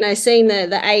 you know, seeing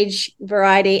the age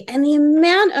variety and the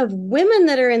amount of women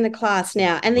that are in the class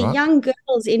now and the young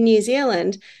girls in New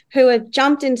Zealand who have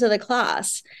jumped into the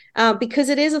class because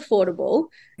it is affordable,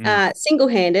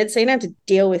 single-handed, so you don't have to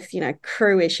deal with, you know,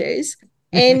 crew issues.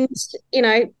 And, you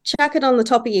know, chuck it on the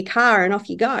top of your car and off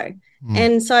you go.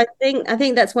 And so I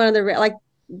think that's one of the,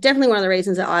 definitely one of the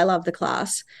reasons that I love the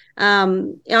class. I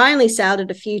only sailed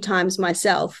it a few times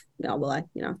myself.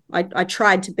 I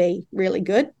tried to be really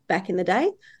good back in the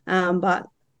day, but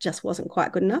just wasn't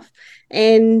quite good enough.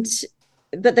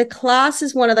 But the class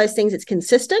is one of those things. It's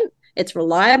consistent, it's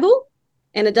reliable,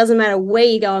 and it doesn't matter where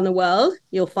you go in the world,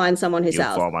 you'll find someone who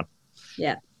sails. Find one.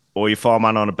 Yeah. Or you find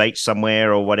one on a beach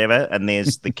somewhere or whatever, and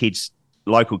there's the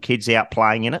local kids out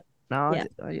playing in it. No,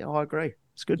 I agree.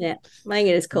 It's good. Yeah, I think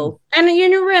it is cool. And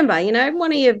you remember, you know,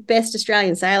 one of your best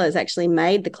Australian sailors actually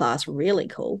made the class really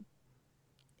cool.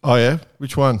 Oh, yeah?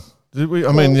 Which one? Did we?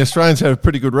 I mean, the Australians have a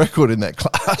pretty good record in that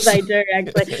class. They do,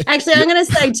 actually. Actually, I'm going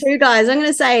to say two guys. I'm going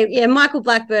to say, Michael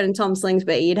Blackburn and Tom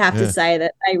Slingsby. You'd have to say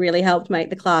that they really helped make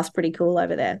the class pretty cool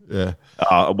over there. Yeah.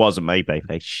 Oh, it wasn't me,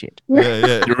 BP. Shit.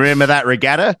 Yeah. You remember that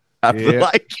regatta up the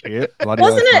lake? Yeah.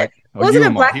 Wasn't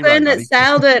it Blackburn that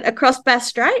sailed it across Bass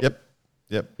Strait? Yep.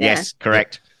 Yeah. Yes,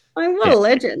 correct. I mean, what a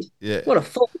legend! Yeah, what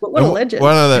a legend.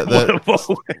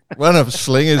 One of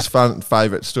Slinger's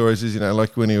favourite stories is, you know,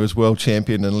 like when he was world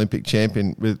champion and Olympic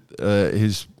champion with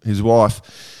his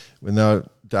wife, when they were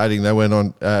dating, they went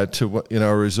on to, you know,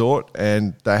 a resort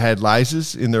and they had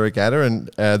lasers in the regatta, and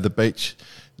the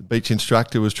the beach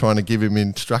instructor was trying to give him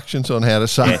instructions on how to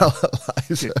sail a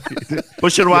laser.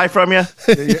 Push it away from you.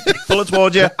 Pull it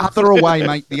towards you. The other away,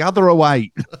 mate. The other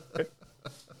away.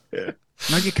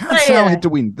 No, you can't sail head to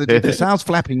wind. The sail's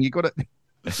flapping. You got it.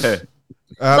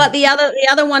 But the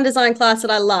other one design class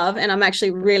that I love, and I'm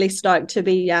actually really stoked to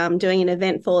be doing an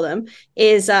event for them,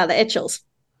 is the Etchels.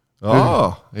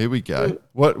 Oh, here we go.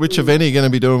 Which event are you going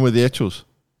to be doing with the Etchels?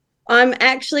 I'm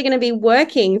actually going to be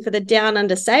working for the Down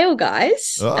Under Sail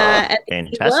guys at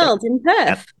the World in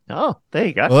Perth. Oh, there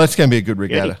you go. Well, that's going to be a good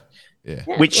regatta. Yeah.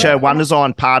 Which one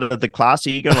design part of the class are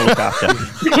you going to look after?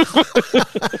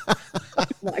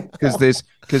 Because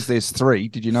there's 3.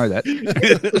 Did you know that?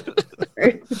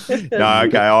 No,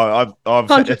 okay. I've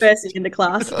controversy in the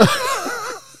class.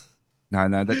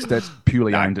 No, that's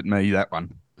purely aimed at me. That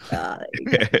one. No,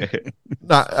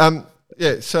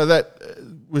 so that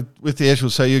with the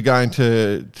Etchels, so you're going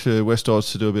to West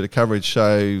Oz to do a bit of coverage.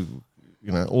 So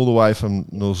all the way from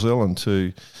New Zealand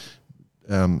to.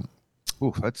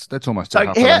 That's almost. So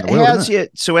how's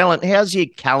your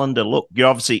calendar look? You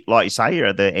obviously, like you say, you're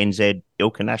at the NZ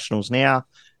Ilka Nationals now.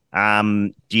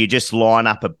 Do you just line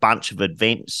up a bunch of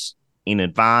events in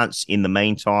advance? In the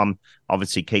meantime,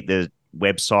 obviously keep the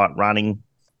website running.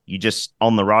 You just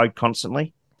on the road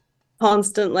constantly?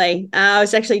 Constantly. I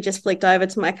was actually just flicked over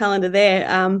to my calendar there.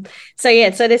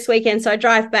 So this weekend, I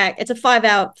drive back. It's a 5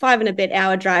 and a bit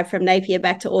hour drive from Napier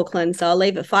back to Auckland. So I'll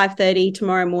leave at 5:30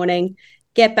 tomorrow morning,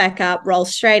 get back up, roll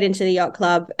straight into the yacht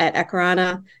club at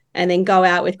Akarana, and then go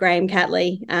out with Graham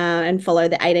Catley and follow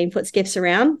the 18-foot skiffs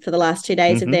around for the last 2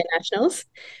 days of their nationals.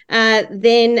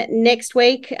 Then next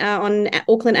week on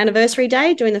Auckland Anniversary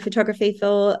Day, doing the photography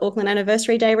for Auckland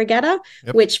Anniversary Day Regatta,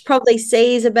 which probably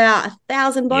sees about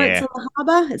 1,000 boats on the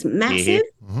harbour. It's massive.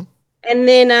 Yeah. Mm-hmm. And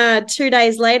then 2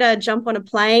 days later, jump on a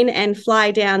plane and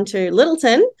fly down to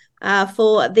Littleton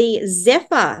for the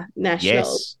Zephyr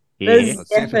Nationals. Yes. The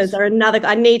Zephyrs are another.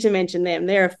 I need to mention them.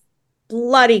 They're a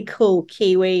bloody cool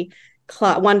Kiwi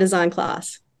one design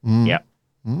class. Yep.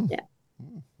 Yeah.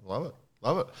 Love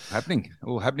it.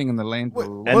 Happening in the land.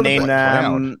 And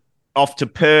then off to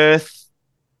Perth,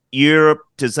 Europe.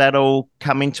 Does that all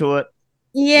come into it?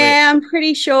 Yeah, I'm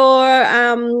pretty sure.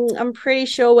 I'm pretty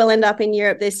sure we'll end up in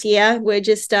Europe this year. We're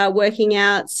just working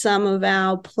out some of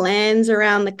our plans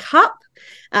around the Cup.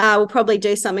 We'll probably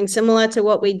do something similar to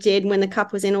what we did when the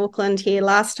Cup was in Auckland here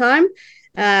last time.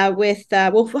 We're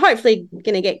hopefully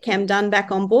going to get Cam Dunn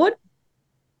back on board.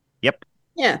 Yep.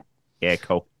 Yeah. Yeah,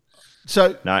 cool.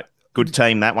 So good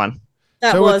team, that one.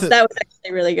 That was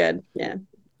actually really good. Yeah.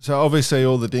 So obviously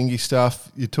all the dinghy stuff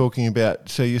you're talking about.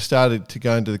 So you started to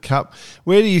go into the Cup.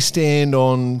 Where do you stand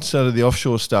on sort of the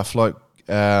offshore stuff? Like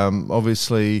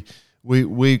obviously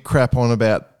we crap on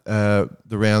about the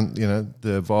round,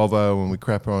 the Volvo, and we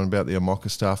crap on about the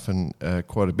Amoka stuff and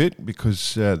quite a bit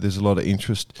because there's a lot of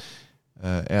interest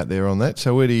out there on that.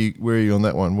 So where are you on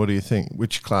that one? What do you think?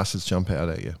 Which classes jump out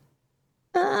at you?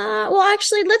 Well,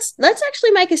 actually, let's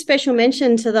actually make a special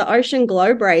mention to the Ocean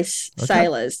Globe Race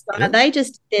sailors. They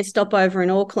just did their stopover in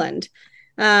Auckland.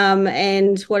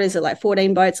 And what is it, like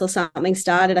 14 boats or something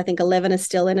started? I think 11 are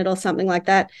still in it or something like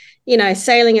that.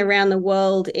 Sailing around the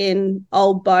world in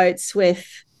old boats with,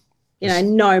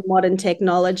 no modern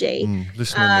technology.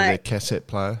 Listening to their cassette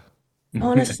player.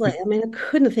 Honestly, I mean, I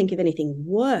couldn't think of anything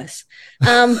worse.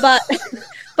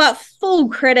 But full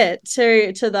credit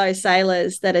to those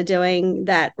sailors that are doing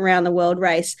that around the world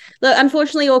race. Look,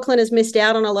 unfortunately, Auckland has missed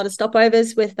out on a lot of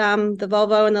stopovers with the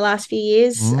Volvo in the last few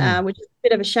years, which is a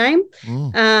bit of a shame.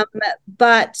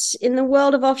 But in the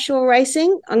world of offshore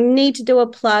racing, I need to do a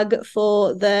plug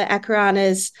for the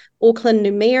Akarana's Auckland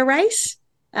Noumea race.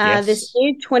 This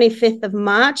year, 25th of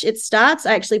March, it starts.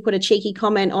 I actually put a cheeky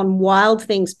comment on Wild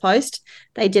Things post.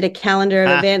 They did a calendar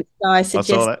of events, so I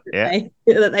suggested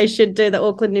that they should do the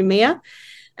Auckland Noumea.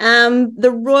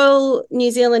 The Royal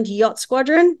New Zealand Yacht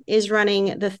Squadron is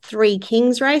running the Three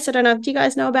Kings race. I don't know. Do you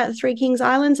guys know about the Three Kings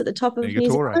Islands at the top of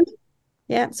New Zealand?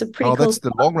 Yeah, it's a pretty cool. That's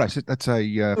the long race. That's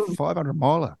a 500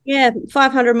 miler. Yeah,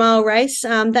 500-mile race.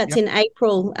 That's in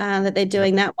April that they're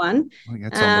doing that one. I think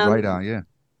that's on the radar, yeah.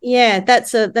 Yeah,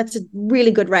 that's a really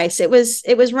good race. It was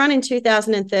run in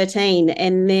 2013,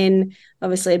 and then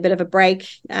obviously a bit of a break,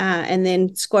 and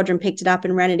then Squadron picked it up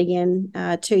and ran it again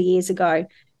 2 years ago,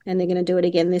 and they're going to do it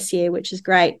again this year, which is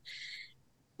great.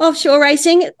 Offshore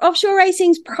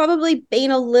racing's probably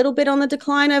been a little bit on the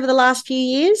decline over the last few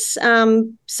years,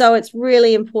 so it's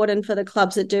really important for the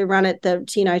clubs that do run it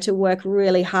to work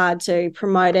really hard to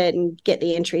promote it and get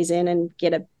the entries in and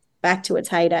get a back to its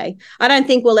heyday. I don't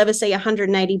think we'll ever see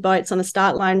 180 boats on a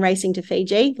start line racing to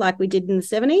Fiji like we did in the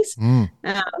 70s.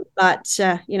 But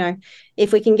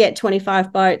if we can get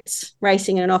 25 boats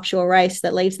racing in an offshore race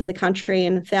that leaves the country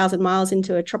and 1,000 miles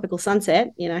into a tropical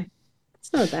sunset,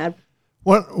 it's not bad.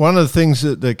 One of the things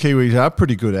that the Kiwis are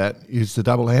pretty good at is the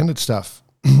double-handed stuff.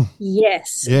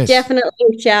 Yes,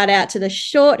 definitely shout out to the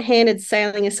Short-Handed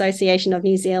Sailing Association of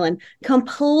New Zealand,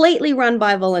 completely run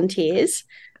by volunteers.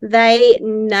 They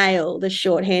nail the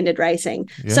short-handed racing.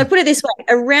 Yeah. So put it this way,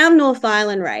 around North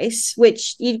Island race,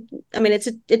 which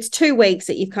it's 2 weeks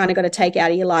that you've kind of got to take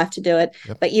out of your life to do it,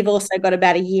 but you've also got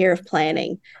about a year of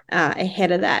planning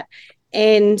ahead of that.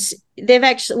 And they've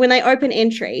actually, when they open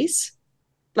entries,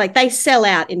 like they sell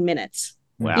out in minutes.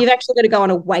 Wow. You've actually got to go on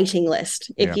a waiting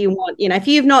list if you want, if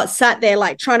you've not sat there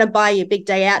like trying to buy your big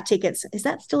day out tickets. Is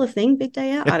that still a thing, big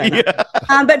day out? I don't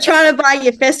know. But trying to buy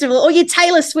your festival or your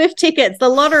Taylor Swift tickets, the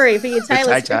lottery for your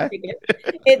Taylor Swift ticket.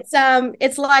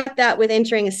 It's like that with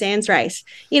entering a sands race,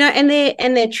 and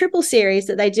their triple series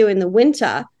that they do in the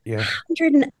winter,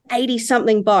 180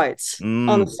 something boats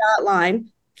on the start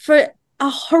line for a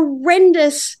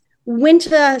horrendous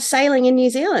winter sailing in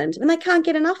New Zealand, and they can't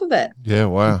get enough of it. Yeah,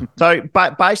 wow. So,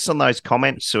 but based on those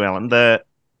comments, Suellen,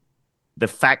 the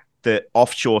fact that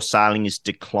offshore sailing is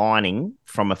declining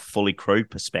from a fully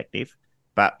crewed perspective,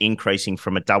 but increasing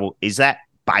from a double, is that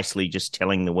basically just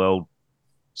telling the world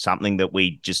something that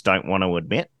we just don't want to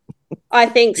admit? I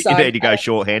think so. You need to go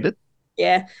short-handed.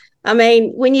 Yeah. I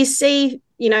mean, when you see,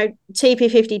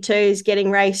 TP52s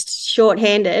getting raced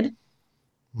short-handed,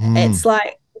 it's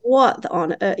like, what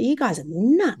on earth? You guys are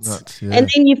nuts. And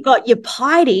then you've got your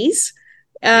pidies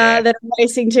that are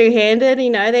racing two-handed.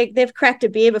 They've cracked a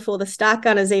beer before the start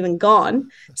gun is even gone.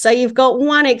 So you've got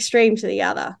one extreme to the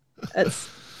other.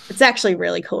 It's actually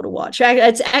really cool to watch.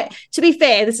 To be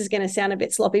fair, this is going to sound a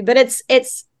bit sloppy, but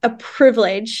it's a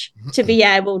privilege to be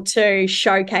able to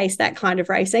showcase that kind of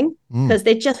racing because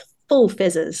they're just full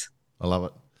fizzes. I love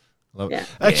it. Yeah.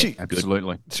 Actually,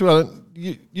 absolutely.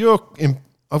 Suellen,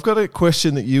 I've got a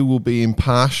question that you will be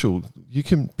impartial. You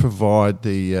can provide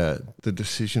the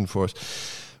decision for us.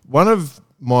 One of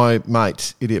my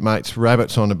idiot mates,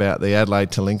 rabbits on about the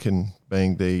Adelaide to Lincoln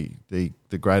being the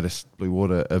greatest blue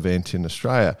water event in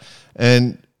Australia.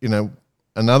 And,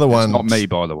 another one... It's not me,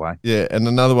 by the way. Yeah, and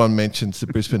another one mentions the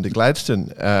Brisbane to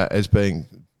Gladstone as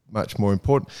being much more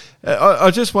important.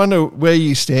 I just wonder where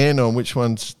you stand on which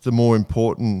one's the more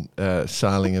important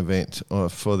sailing event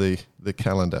for the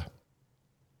calendar.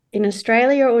 In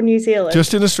Australia or New Zealand?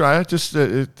 Just in Australia.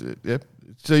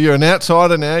 So you're an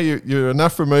outsider now. You're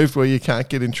enough removed where you can't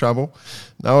get in trouble.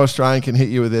 No Australian can hit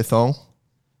you with their thong.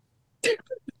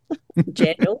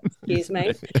 Gentle, excuse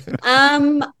me.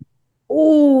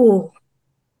 Oh,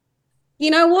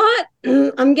 you know what?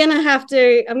 I'm gonna have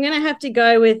to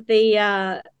go with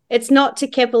the. It's not to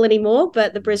Keppel anymore,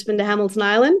 but the Brisbane to Hamilton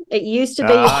Island. It used to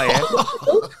be.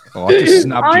 I just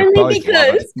snubbed you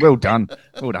both. Well done,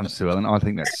 Suellen. I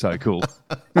think that's so cool.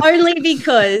 Only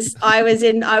because I was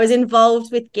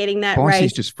involved with getting that race.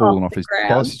 He's just fallen off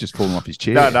his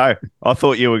chair. No. I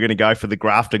thought you were going to go for the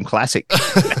Grafton Classic.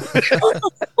 Oh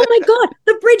my God,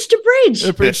 the bridge to bridge.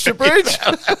 The bridge to bridge.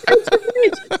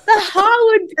 The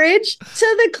Harwood Bridge to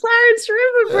the Clarence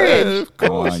River Bridge.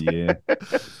 Oh yeah.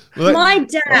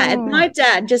 My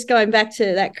dad, just going back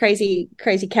to that crazy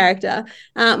character,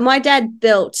 my dad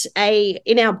built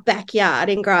in our backyard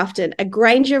in Grafton, a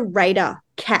Granger Raider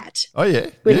cat. Oh yeah.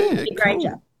 With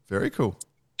Granger. Cool. Very cool.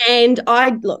 And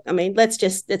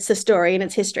it's a story and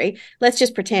it's history. Let's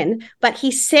just pretend. But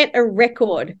he set a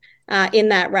record in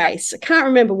that race. I can't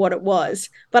remember what it was,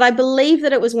 but I believe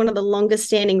that it was one of the longest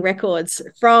standing records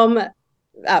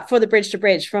for the bridge to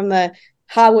bridge, from the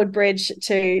Harwood Bridge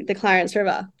to the Clarence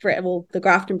River, the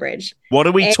Grafton Bridge. What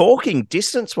are we talking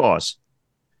distance-wise?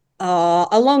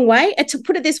 A long way.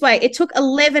 Put it this way, it took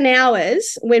 11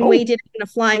 hours when we did it in a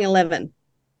flying 11.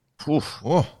 Oof.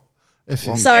 Oh.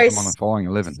 So I'm on a flying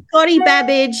 11. Scotty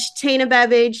Babbage, Tina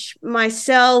Babbage,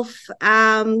 myself,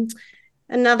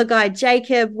 another guy,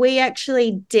 Jacob, we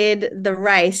actually did the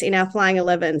race in our flying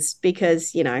 11s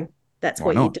because, that's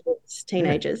what you do as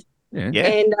teenagers. Yeah.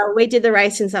 And we did the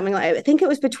race in something like, I think it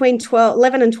was between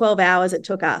 11 and 12 hours it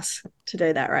took us to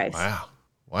do that race. Wow.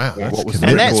 Yeah. What was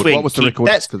the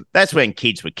record? That's when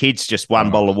kids were kids, just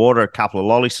one bowl of water, a couple of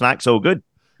lolly snacks, all good.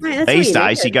 Mate, these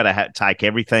days, you got to take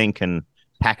everything and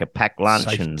pack a packed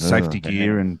lunch and safety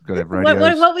gear and got to have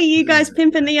radios. What were you guys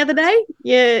pimping the other day?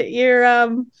 Your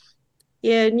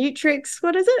Nutrix,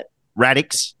 what is it?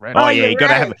 Radix. Oh yeah, you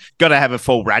got to have a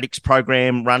full Radix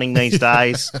program running these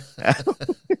days.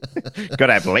 Got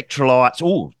to have electrolytes.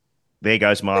 Oh, There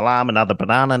goes my alarm. Another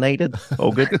banana needed.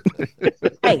 All good.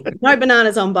 Hey, no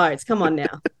bananas on boats. Come on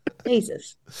now.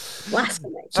 Jesus.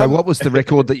 Blasphemy. So what was the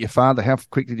record that your father, how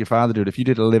quick did your father do it? If you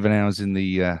did 11 hours in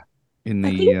the I think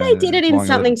they did it in flying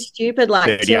something 11. stupid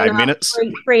like 38 minutes.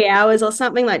 3 hours or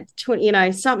something like,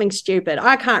 something stupid.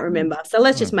 I can't remember. So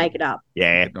let's just make it up.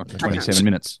 Yeah. 27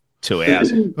 minutes. 2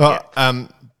 hours. Well,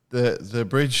 the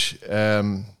bridge at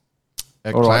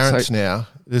All right, Clarence so- now,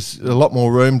 there's a lot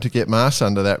more room to get masts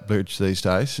under that bridge these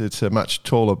days. It's a much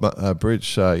taller bridge,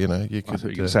 so you know you I could.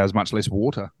 thought you could say there's much less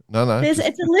water. No. It's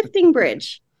a lifting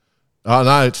bridge. Oh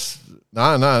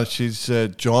no. She's a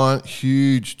giant,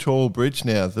 huge, tall bridge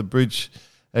now. The bridge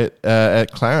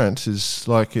at Clarence is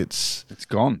like It's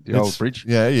gone. The old bridge.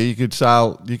 Yeah. You could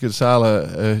sail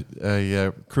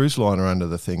a cruise liner under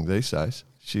the thing these days.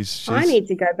 She's I need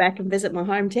to go back and visit my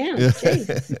hometown.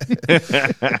 Jeez.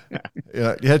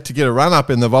 you had to get a run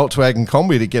up in the Volkswagen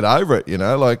Combi to get over it. You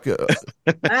know, like.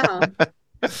 Wow.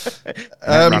 If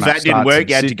that didn't work,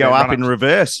 you had to go up in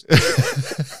reverse.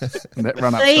 That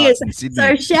run up See, starts in Sydney.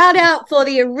 so shout out for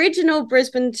the original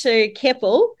Brisbane to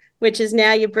Keppel, which is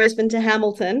now your Brisbane to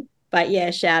Hamilton. But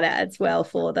yeah, shout out as well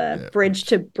for the bridge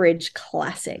to bridge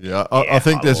classic. Yeah, I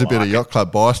think there's a bit of yacht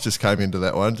club bias just came into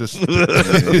that one. Just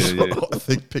I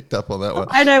think picked up on that one.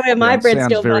 I know where my bread's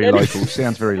sounds still very buttered. local.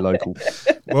 Sounds very local.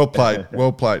 Well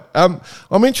played.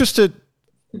 I'm interested.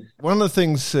 One of the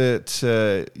things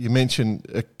that you mentioned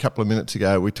a couple of minutes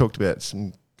ago, we talked about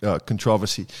some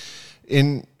controversy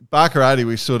in Barker 80.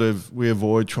 We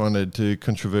avoid trying to do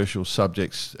controversial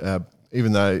subjects,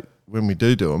 even though when we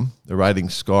do them, the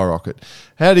ratings skyrocket.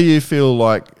 How do you feel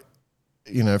like,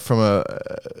 you know, from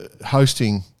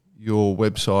hosting your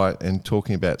website and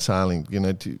talking about sailing? You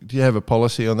know, do you have a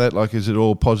policy on that? Like, is it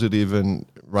all positive and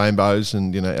rainbows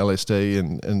and LSD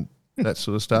and that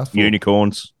sort of stuff?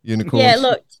 Unicorns. Yeah,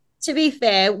 look, to be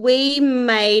fair, we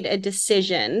made a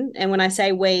decision. And when I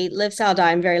say we, Live, Sail,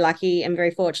 Die, I'm very lucky and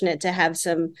very fortunate to have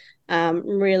some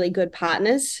really good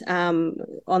partners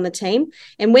on the team.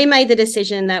 And we made the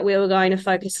decision that we were going to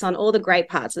focus on all the great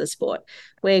parts of the sport.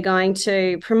 We're going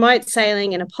to promote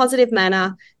sailing in a positive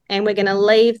manner, and we're going to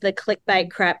leave the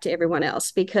clickbait crap to everyone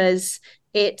else, because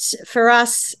it's, for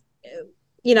us,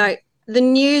 you know, the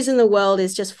news in the world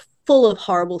is just full of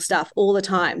horrible stuff all the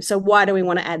time. So why do we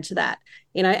want to add to that?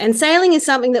 You know, and sailing is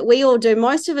something that we all do.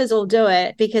 Most of us all do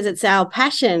it because it's our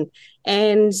passion.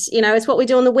 And, you know, it's what we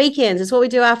do on the weekends. It's what we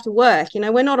do after work. You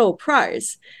know, we're not all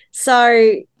pros.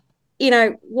 So, you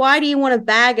know, why do you want to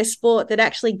bag a sport that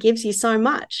actually gives you so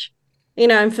much? You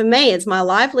know, and for me, it's my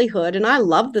livelihood and I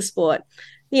love the sport.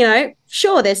 You know,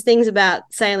 sure, there's things about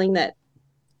sailing that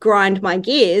grind my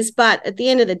gears, but at the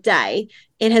end of the day,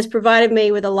 it has provided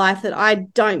me with a life that I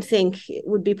don't think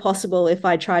would be possible if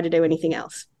I tried to do anything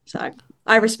else. So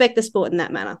I respect the sport in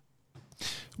that manner.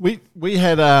 We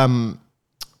had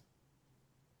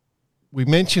we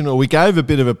mentioned, or we gave a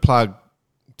bit of a plug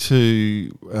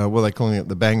to what are they calling it,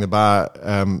 the Bang the Bar.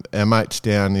 Our mates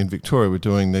down in Victoria were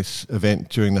doing this event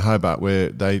during the Hobart where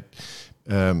they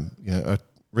are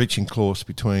reaching clause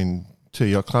between two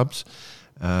yacht clubs,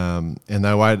 and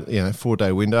they wait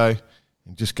 4-day window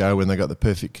and just go when they got the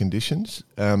perfect conditions.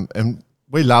 And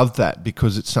we love that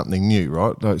because it's something new,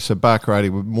 right? Like, so Barker 80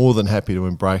 were more than happy to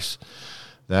embrace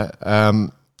that.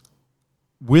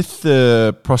 With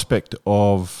the prospect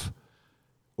of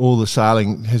all the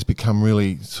sailing has become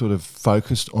really sort of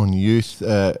focused on youth,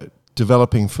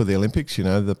 developing for the Olympics, you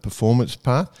know, the performance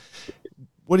path.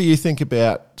 What do you think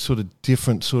about sort of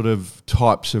different sort of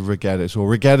types of regattas, or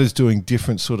regattas doing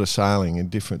different sort of sailing and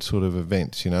different sort of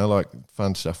events, you know, like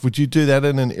fun stuff? Would you do that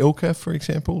in an ILCA, for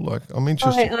example? Like, I'm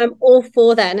interested. I'm all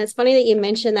for that. And it's funny that you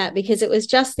mentioned that, because it was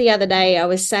just the other day I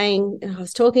was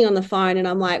talking on the phone and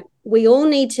I'm like, we all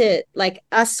need to, like,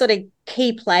 us sort of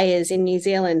key players in New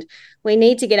Zealand, we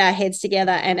need to get our heads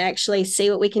together and actually see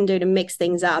what we can do to mix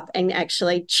things up and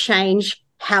actually change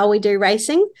how we do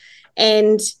racing.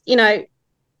 And, you know,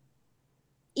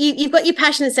 you've got your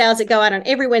passionate sailors that go out on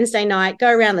every Wednesday night,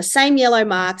 go around the same yellow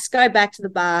marks, go back to the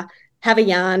bar, have a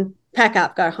yarn, pack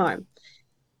up, go home.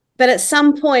 But at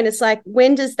some point, it's like,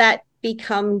 when does that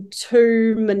become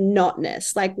too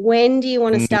monotonous? Like, when do you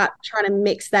want to start trying to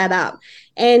mix that up?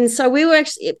 And so we were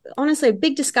actually, honestly, a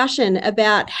big discussion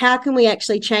about how can we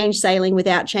actually change sailing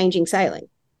without changing sailing.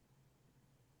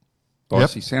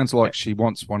 Bossy, sounds like she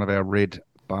wants one of our red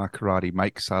Bar Karate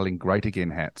Make Sailing Great Again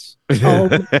hats. Oh,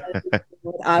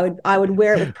 I would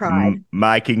wear it with pride.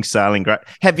 Making sailing great.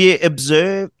 Have you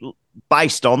observed,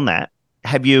 based on that,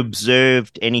 have you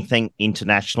observed anything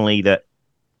internationally that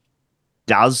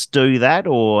does do that,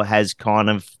 or has kind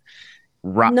of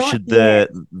ruptured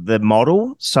the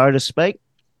model, so to speak?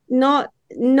 Not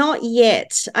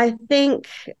yet. I think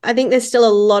there's still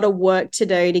a lot of work to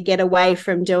do to get away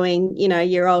from doing,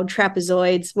 your old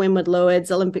trapezoids, windward lewards,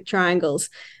 Olympic triangles,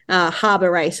 harbour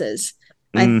races.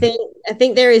 I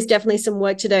think there is definitely some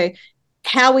work to do.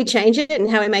 How we change it and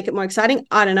how we make it more exciting,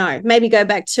 I don't know. Maybe go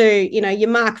back to, your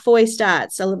Mark Foy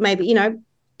starts, or maybe,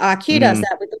 RQ does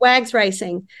that with the WAGs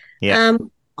racing. Yeah.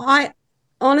 I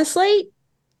honestly,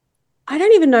 I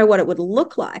don't even know what it would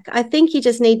look like. I think you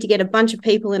just need to get a bunch of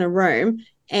people in a room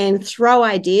and throw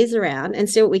ideas around and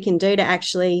see what we can do to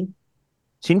actually.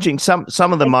 It's interesting.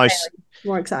 Some of the most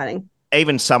more exciting,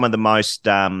 even some of the most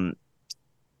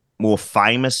more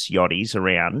famous yachties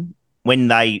around, when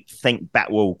they think back,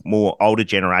 well, more older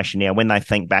generation now, when they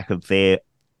think back of their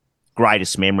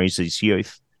greatest memories as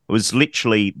youth, it was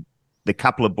literally the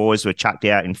couple of boys were chucked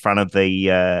out in front of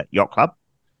the yacht club,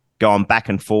 going back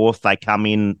and forth. They come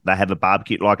in, they have a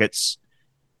barbecue. Like, it's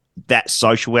that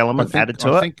social element added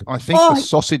to it. I think the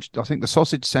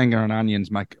sausage, sanger and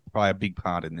onions play a big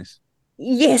part in this.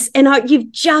 Yes, and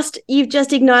you've just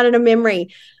ignited a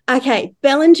memory. Okay,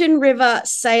 Bellingen River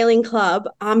Sailing Club.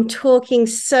 I'm talking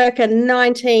circa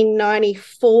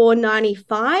 1994,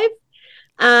 95.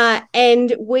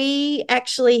 And we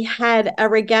actually had a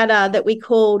regatta that we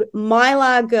called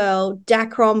Mylar Girl,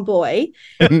 Dacron Boy.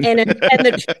 and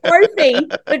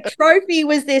the trophy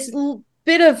was this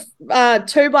bit of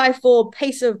 2x4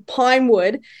 piece of pine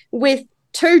wood with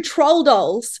 2 troll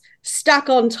dolls stuck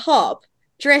on top,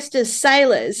 dressed as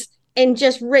sailors, and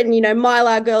just written,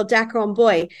 Mylar Girl, Dacron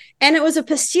Boy. And it was a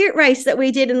pursuit race that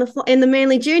we did in the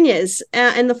Manly Juniors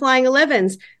and the Flying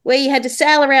 11s, where you had to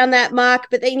sail around that mark,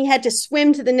 but then you had to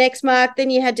swim to the next mark, then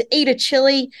you had to eat a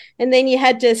chili, and then you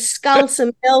had to scull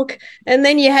some milk, and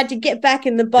then you had to get back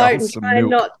in the boat and try and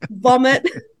not vomit.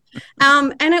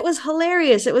 And it was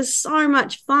hilarious. It was so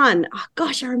much fun. Oh,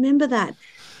 gosh, I remember that.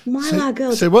 Mylar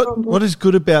Girl. So what is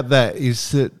good about that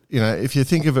is that, if you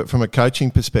think of it from a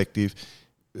coaching perspective,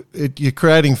 you're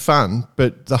creating fun,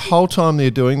 but the whole time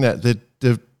they're doing that, the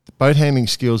boat handling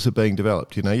skills are being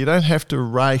developed. You don't have to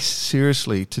race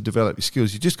seriously to develop your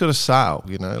skills. You just got to sail.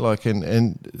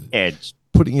 It's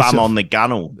putting bum on the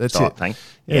gunnel type thing.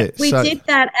 Yeah, we did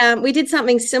that. We did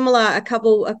something similar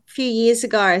a few years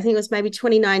ago. I think it was maybe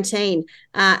 2019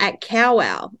 at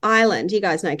Cowell Island. You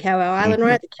guys know Cowell Island,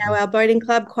 right? The Cowell Boating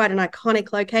Club, quite an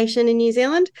iconic location in New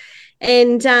Zealand,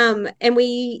 and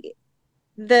we.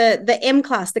 The M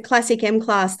class, the classic M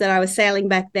class that I was sailing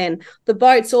back then, the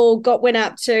boats all went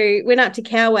up to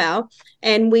Cowell,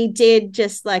 and we did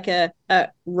just like a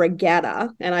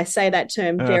regatta, and I say that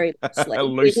term very loosely.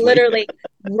 We literally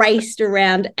raced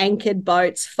around anchored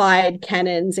boats, fired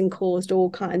cannons, and caused all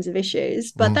kinds of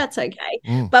issues, but that's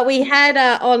okay. But we had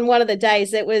on one of the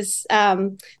days, it was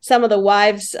some of the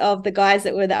wives of the guys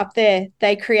that were up there,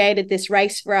 they created this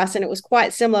race for us, and it was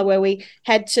quite similar, where we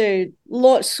had to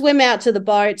swim out to the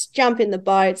boats, jump in the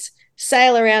boats,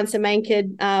 sail around some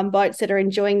anchored boats that are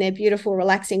enjoying their beautiful,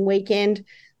 relaxing weekend,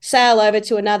 sail over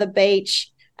to another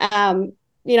beach.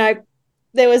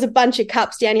 There was a bunch of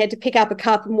cups down. You had to pick up a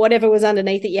cup, and whatever was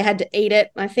underneath it, you had to eat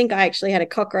it. I think I actually had a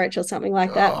cockroach or something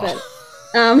like that.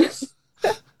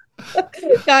 But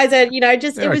guys are,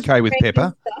 just they're it was okay with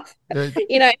pepper.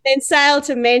 Then sail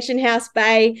to Mansion House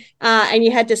Bay, and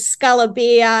you had to scull a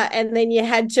beer, and then you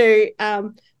had to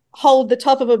hold the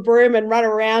top of a broom and run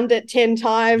around it 10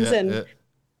 times. You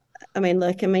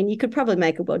could probably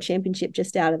make a world championship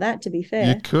just out of that, to be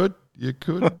fair. You could.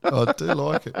 I do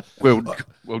like it.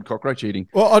 World cockroach eating.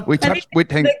 Well, we touched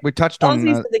on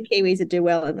Aussies are the Kiwis that do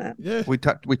well in that. Yeah, we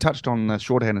touched on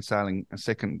shorthanded sailing a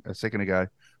second ago.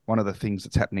 One of the things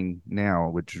that's happening now,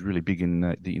 which is really big in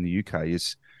the UK,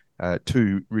 is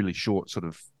 2 really short sort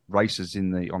of races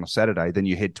on a Saturday. Then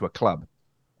you head to a club,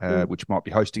 which might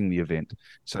be hosting the event.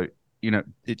 So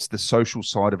it's the social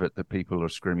side of it that people are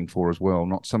screaming for as well.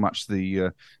 Not so much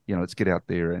the let's get out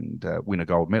there and win a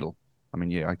gold medal. I mean,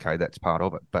 yeah, okay, that's part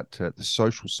of it, but the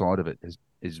social side of it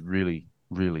is really,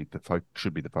 really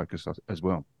should be the focus as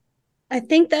well. I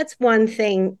think that's one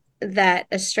thing that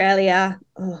Australia.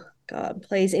 Oh God,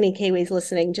 please, any Kiwis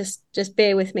listening, just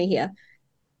bear with me here.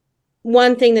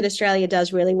 One thing that Australia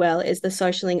does really well is the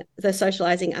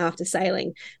socializing after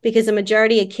sailing, because the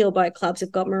majority of keelboat clubs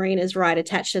have got marinas right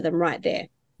attached to them right there.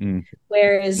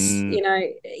 Whereas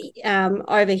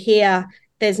over here,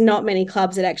 there's not many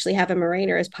clubs that actually have a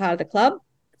marina as part of the club.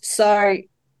 So,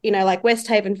 like West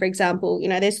Haven, for example,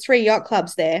 there's 3 yacht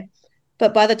clubs there.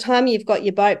 But by the time you've got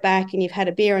your boat back and you've had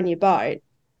a beer on your boat,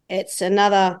 it's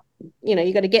another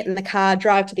you got to get in the car,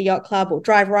 drive to the yacht club, or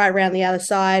drive right around the other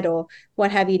side, or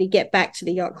what have you, to get back to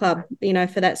the yacht club,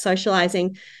 for that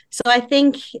socializing. So I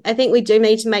think we do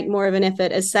need to make more of an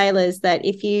effort as sailors, that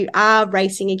if you are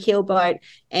racing a keel boat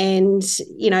and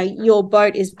your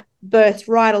boat is berthed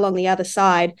right along the other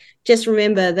side, just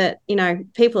remember that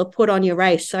people have put on your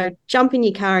race. So jump in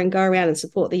your car and go around and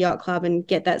support the yacht club and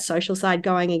get that social side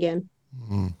going again.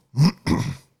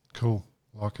 Cool,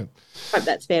 like it. Hope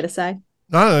that's fair to say.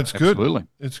 No, it's good. Absolutely.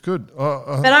 It's good.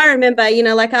 But I remember,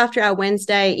 like after our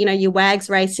Wednesday, your WAGs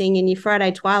racing and your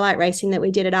Friday twilight racing that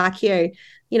we did at RQ,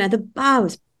 the bar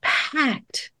was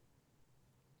packed.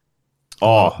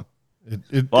 Oh,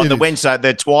 the Wednesday,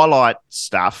 the twilight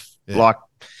stuff, like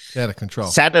out of control.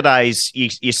 Saturdays,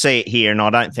 you see it here, and I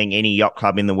don't think any yacht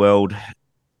club in the world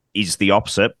is the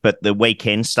opposite. But the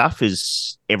weekend stuff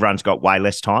is everyone's got way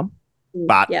less time.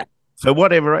 But for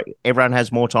whatever, everyone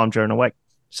has more time during the week.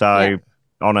 So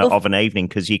of an evening,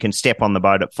 because you can step on the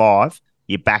boat at 5,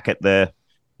 you're back at the,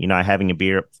 having a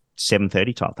beer at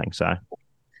 7:30 type thing. So,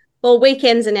 well,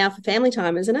 weekends are now for family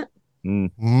time, isn't it?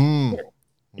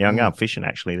 Yeah, I'm going fishing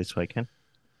actually this weekend.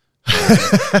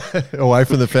 Away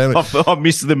from the family. I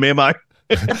missed the memo.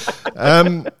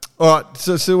 All right,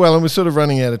 so well, and we're sort of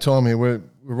running out of time here. We're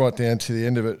right down to the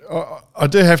end of it. I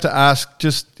do have to ask,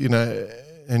 just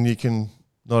and you can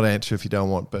not answer if you don't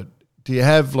want, but do you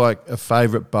have like a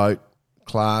favourite boat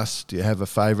class? Do you have a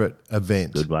favourite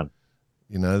event? Good one.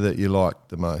 That you like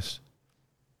the most?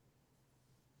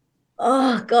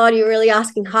 Oh, God, you're really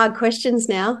asking hard questions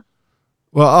now.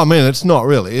 Well, I mean, it's not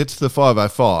really. It's the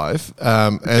 505.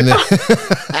 And then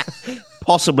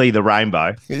possibly the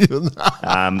rainbow.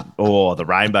 Or the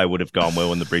rainbow would have gone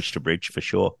well in the bridge to bridge for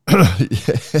sure.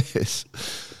 Yes.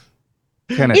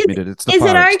 Can admit it. It's the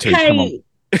Pirates too. Come on.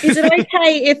 Is it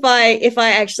okay if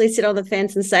I actually sit on the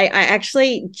fence and say I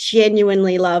actually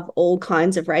genuinely love all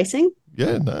kinds of racing?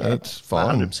 Yeah, no, that's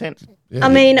fine. 100%. Yeah, I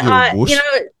mean,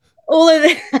 all of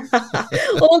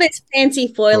all this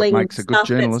fancy foiling stuff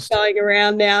that's going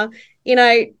around now. Do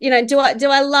I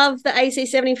love the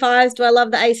AC75s? Do I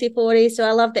love the AC40s? Do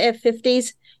I love the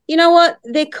F50s? You know what?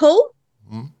 They're cool,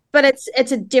 but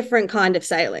it's a different kind of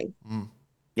sailing.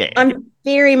 Yeah. I'm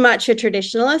very much a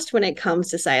traditionalist when it comes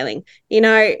to sailing.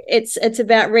 It's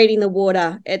about reading the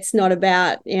water. It's not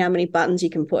about how many buttons you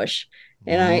can push.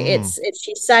 It's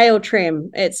your sail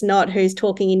trim. It's not who's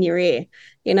talking in your ear.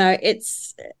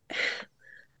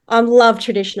 I love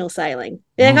traditional sailing.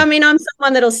 I mean, I'm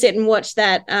someone that'll sit and watch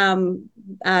that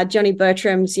Johnny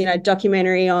Bertram's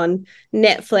documentary on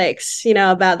Netflix,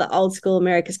 about the old school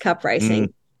America's Cup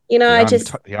racing.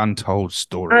 The untold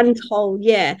story. Untold,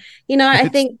 yeah. I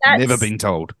think that's never been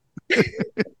told.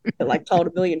 like told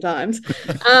a million times.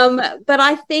 But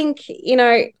I think,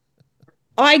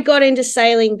 I got into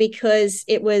sailing because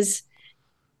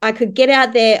I could get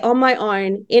out there on my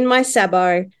own in my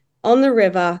sabo on the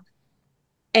river,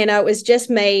 and it was just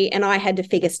me, and I had to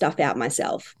figure stuff out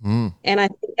myself. And I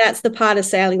think that's the part of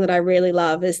sailing that I really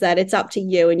love, is that it's up to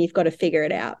you and you've got to figure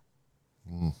it out.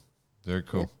 Very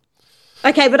cool.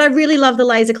 Okay, but I really love the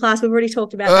laser class. We've already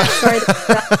talked about that. Sorry.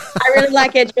 I really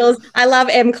like Edgebills. I love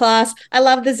M class. I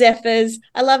love the Zephyrs.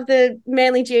 I love the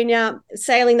Manly Junior.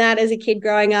 Sailing that as a kid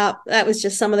growing up, that was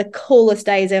just some of the coolest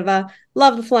days ever.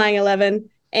 Love the Flying 11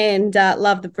 and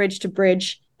love the bridge to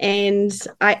bridge. And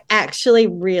I actually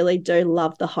really do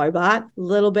love the Hobart.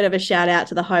 Little bit of a shout out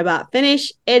to the Hobart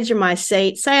finish. Edge of my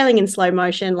seat, sailing in slow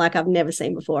motion like I've never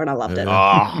seen before, and I loved it.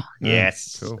 Oh,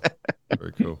 yes. Cool.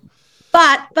 Very cool.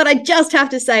 But I just have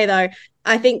to say, though,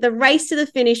 I think the race to the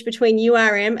finish between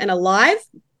URM and Alive,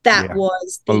 that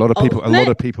was a lot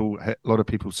of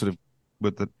people sort of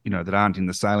with the that aren't in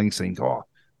the sailing scene go, oh,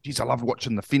 geez, I love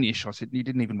watching the finish. I said, you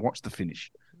didn't even watch the finish.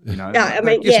 I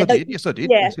mean, yes, I did.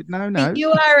 Yeah. I said, no. The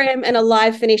URM and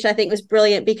Alive finish, I think, was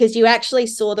brilliant because you actually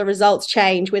saw the results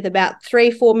change with about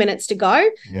 3-4 minutes to go.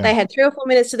 Yeah. They had 3 or 4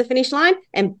 minutes to the finish line,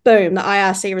 and boom, the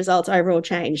IRC results overall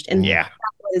changed. And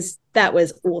that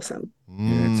was awesome.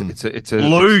 Yeah, it's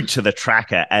glued to the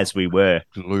tracker as we were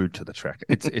glued to the tracker.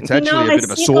 It's actually a bit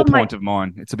of a sore point of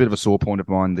mine. It's a bit of a sore point of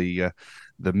mine. The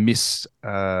miss.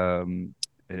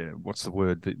 What's the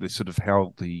word? The sort of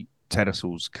how the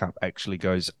Tattersalls Cup actually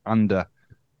goes under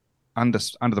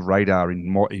the radar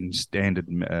in standard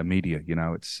media.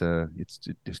 It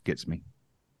just gets me.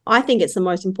 I think it's the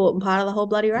most important part of the whole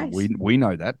bloody race. We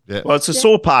know that. Yeah. Well, it's a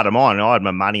sore part of mine. I had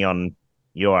my money on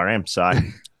URM, so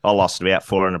I lost about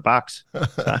 $400.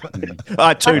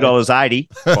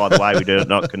 $2.80. By the way, we do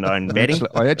not condone betting.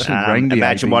 I actually rang the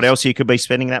imagine ABs. what else you could be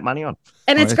spending that money on.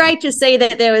 And it's great to see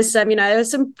that there was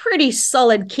some pretty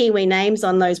solid Kiwi names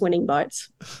on those winning boats.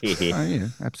 Yeah. Oh, yeah,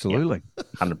 absolutely.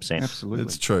 100%. Absolutely.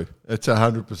 It's true. It's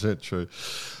 100% true.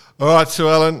 All right,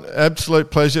 Suellen,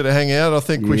 absolute pleasure to hang out. I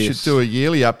think we should do a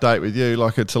yearly update with you.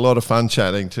 Like, it's a lot of fun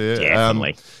chatting to you.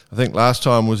 Definitely. I think last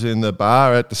time was in the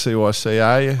bar at the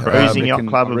CYCA. Cruising Yacht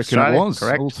Club of Australia, it was.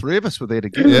 correct? All three of us were there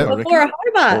together. Yeah. Before a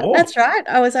Hobart. Oh. That's right.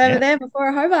 I was over there before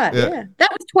a Hobart. Yeah. That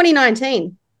was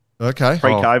 2019. Okay.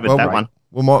 Pre-COVID, that one.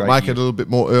 We might Great make year. it a little bit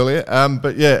more earlier.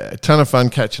 But yeah, a ton of fun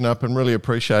catching up and really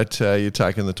appreciate you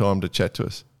taking the time to chat to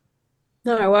us.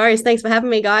 No worries. Thanks for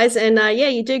having me, guys. And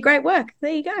you do great work.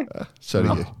 There you go. So do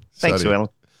you. Thanks, So do you. Suellen.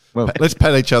 Well, Let's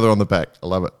pat each other on the back. I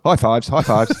love it. high fives. High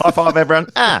five, everyone.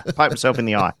 Poke himself in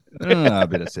the eye. A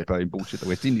bit of Seppo bullshit the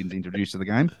West Indians introduced to the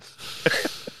game.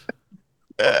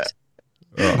 Yeah,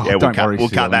 don't worry, we'll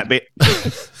cut Suellen. that bit.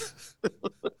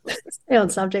 Stay on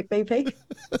subject, BP.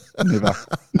 Never.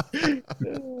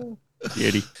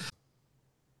 Beauty.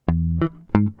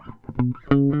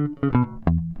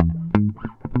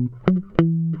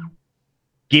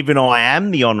 Given I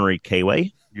am the honorary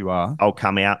Kiwi, You are. I'll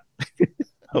come out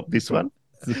of this one.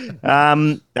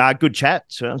 Good chat.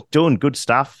 Doing good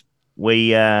stuff.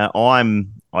 I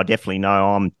definitely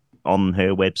know I'm on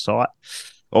her website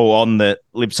or on the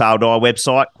Live Sail Die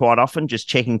website quite often, just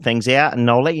checking things out. And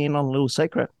I'll let you in on a little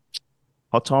secret.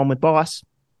 Hot time with Bice.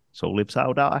 It's all Live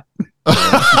Sail Die.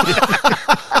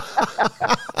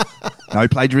 No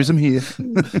plagiarism here.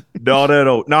 Not at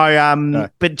all. No,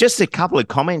 but just a couple of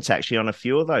comments actually on a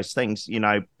few of those things,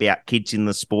 about kids in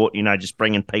the sport, just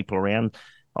bringing people around.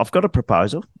 I've got a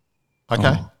proposal.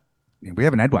 Okay. Yeah, we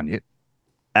haven't had one yet.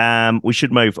 We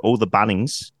should move all the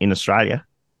Bunnings in Australia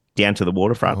down to the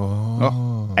waterfront.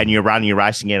 And you run your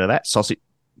racing out of that sausage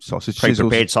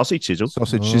pre-prepared sausage sizzle.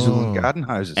 Sausage sizzle and garden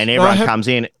hoses. And everyone comes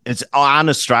in. It's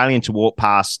un-Australian to walk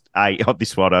past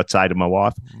this is what I'd say to my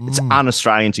wife. It's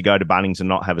un-Australian to go to Bunnings and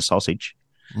not have a sausage.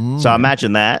 So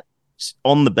imagine that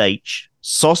on the beach,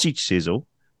 sausage sizzle,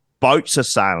 boats are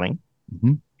sailing.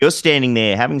 You're standing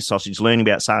there having sausage, learning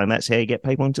about sailing. That's how you get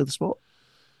people into the sport.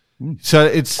 So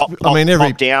it's, Pop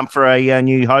every down for a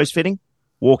new hose fitting,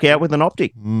 walk out with an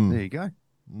optic. There you go.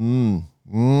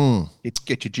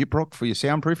 Get your Gyprock for your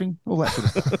soundproofing, all that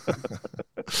sort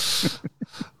of stuff.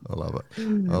 I love it. I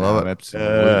love it.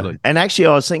 Absolutely. And actually,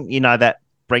 I was thinking, that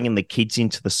bringing the kids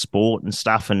into the sport and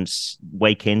stuff, and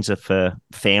weekends are for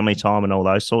family time and all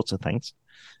those sorts of things.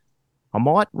 I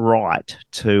might write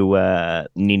to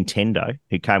Nintendo,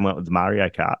 who came up with the Mario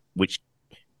Kart, which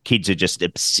kids are just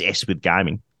obsessed with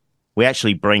gaming. We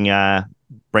actually bring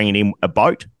in a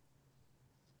boat.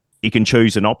 You can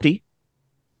choose an opti,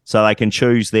 so they can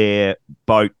choose their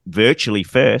boat virtually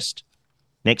first.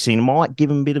 Next thing, might give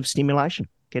them a bit of stimulation.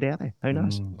 Get out there. Who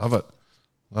knows? Love it.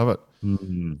 Love it.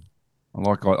 I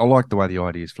like the way the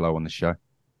ideas flow on the show.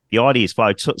 The ideas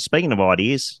flow. Speaking of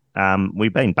ideas,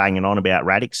 we've been banging on about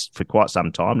Radix for quite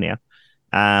some time now.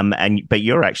 But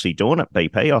you're actually doing it,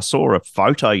 BP. I saw a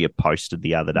photo you posted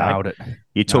the other day. Nailed it.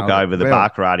 You took over the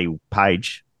Bar Karate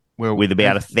page with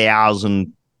about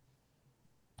 1,000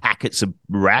 packets of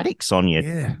Radix on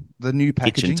your the new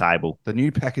packaging. kitchen table. The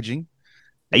new packaging.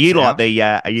 Are you like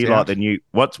the new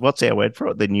what's our word for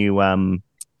it? The new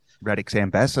Radix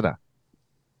ambassador?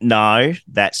 No,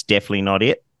 that's definitely not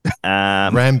it.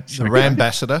 The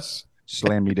Rambassador.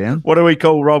 Slam me down. What do we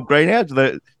call Rob Greenhouse?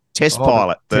 The test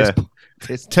pilot.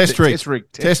 Test rig.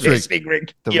 Test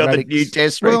rig. The You're Radix. the new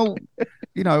test rig. Well,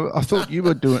 I thought you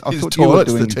were doing. I His thought you were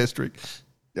toilet's doing. the test rig.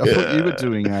 I thought you were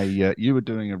doing a. You were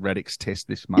doing a Radix test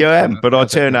this month. Yeah, but I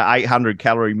turned an 800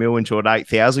 calorie meal into an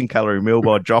 8,000 calorie meal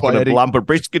by dropping a lump of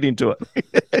brisket into it.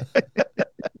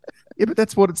 Yeah, but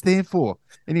that's what it's there for.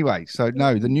 Anyway, so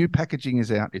no, the new packaging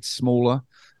is out. It's smaller,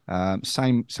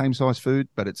 same size food,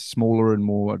 but it's smaller and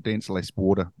more dense, less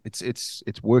water. It's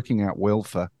working out well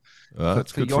for.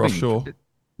 That's good for yachting. offshore.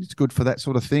 It's good for that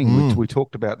sort of thing. We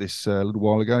talked about this a little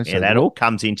while ago. Yeah, that all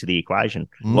comes into the equation,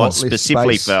 like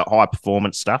specifically for high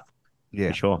performance stuff. Yeah,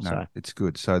 for sure. No, So it's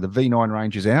good. So the V9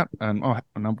 range is out, and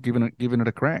I'm giving it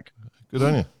a crack. Good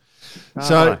on you.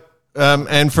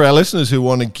 And for our listeners who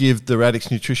want to give the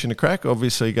Radix Nutrition a crack,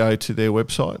 obviously go to their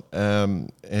website.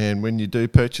 And when you do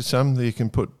purchase some, you can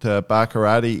put Bar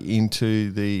Karate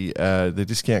into the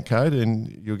discount code,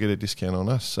 and you'll get a discount on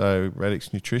us. So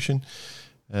Radix Nutrition,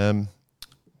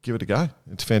 give it a go.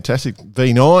 It's fantastic.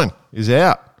 V9 is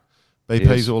out.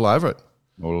 BP's all over it.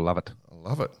 I love it. I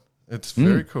love it. It's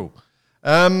very cool.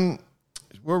 We'll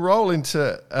roll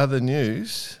into other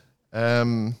news.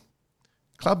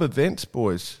 club events,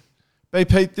 boys.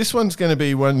 BP, this one's going to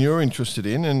be one you're interested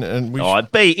in, and we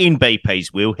be in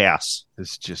BP's wheelhouse.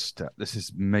 This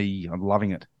is me. I'm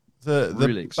loving it. The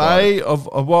really excited. Bay of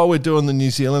while we're doing the New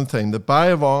Zealand theme, the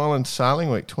Bay of Islands Sailing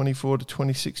Week, 24 to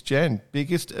 26 Jan,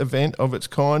 biggest event of its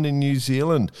kind in New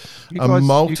Zealand.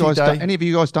 Multi-day. Any of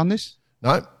you guys done this?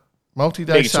 No,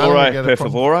 multi-day sailing per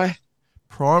favore.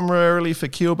 Primarily for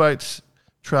keelboats,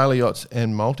 trailer yachts,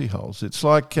 and multi-hulls. It's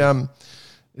like hamo,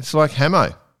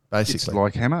 basically.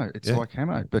 It's like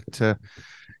hamo. But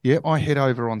I head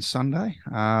over on Sunday.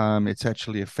 It's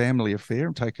actually a family affair.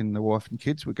 I'm taking the wife and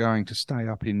kids. We're going to stay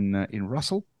up in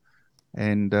Russell,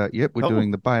 and we're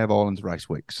doing the Bay of Islands Race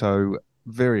Week. So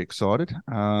very excited.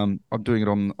 I'm doing it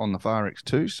on the Far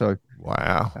X2. So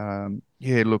wow.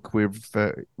 Look,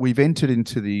 we've entered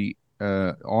into the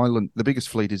island. The biggest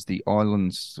fleet is the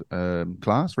Islands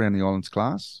class, around the Islands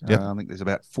class. Yep. I think there's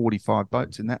about 45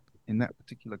 boats in that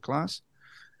particular class.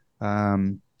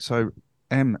 So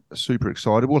am super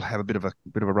excited. We'll have a bit of a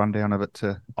rundown of it.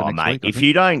 Next week, if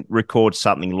you don't record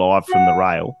something live from the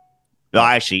rail,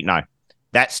 no,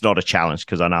 that's not a challenge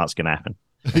because I know it's going to happen.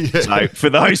 So for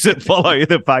those that follow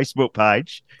the Facebook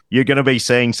page, you're going to be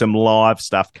seeing some live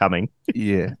stuff coming.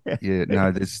 No,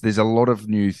 there's a lot of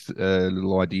new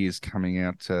little ideas coming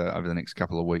out over the next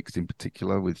couple of weeks, in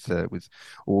particular with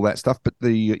all that stuff. But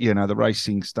the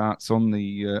racing starts on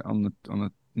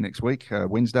the next week,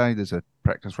 Wednesday. There's a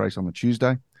practice race on the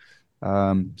Tuesday.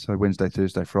 So Wednesday,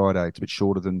 Thursday, Friday. It's a bit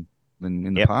shorter than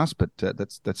in the past, but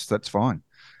that's fine.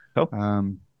 Cool.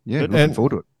 Looking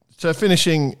forward to it. So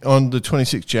finishing on the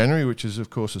 26th January, which is, of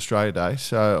course, Australia Day.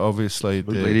 So obviously...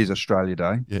 It is Australia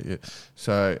Day. Yeah.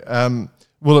 So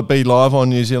will it be live on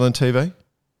New Zealand TV?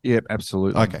 Yep,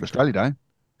 absolutely. Okay. Australia Day.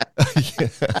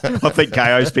 I think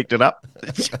KO's picked it up.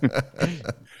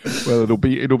 Well, it'll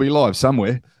be live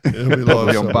somewhere. It'll be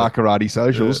live on Barkarati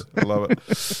socials. Yeah, I love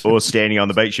it. Or standing on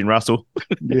the beach in Russell.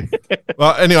 Yeah.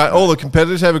 Well, anyway, all the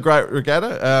competitors have a great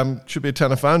regatta. Should be a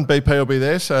ton of fun. BP will be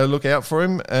there, so look out for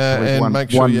him and make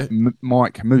sure you...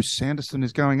 Mike Moose Sanderson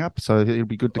is going up, so it'll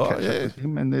be good to catch up with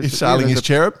him. And he's sailing his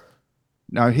cherub?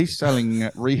 No, he's selling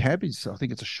rehab. I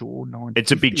think it's a Shore 9.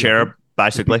 It's a big cherub,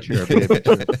 basically. Got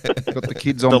the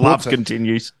kids on the board. love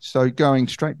continues. So going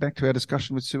straight back to our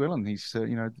discussion with Suellen, he's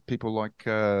people like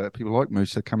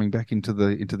Moose are coming back into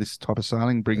this type of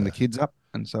sailing, bringing the kids up,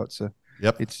 and so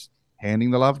it's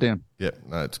handing the love down. Yep,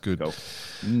 no, it's good. Cool.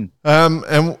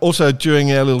 And also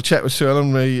during our little chat with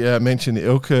Suellen, we mentioned the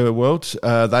Ilka Worlds.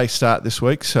 They start this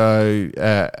week, so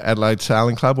Adelaide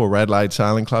Sailing Club or Radelaide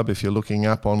Sailing Club, if you're looking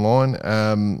up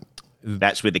online.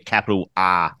 That's with the capital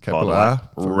R. Capital R.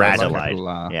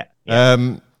 Radelaide.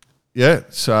 Yeah.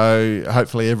 So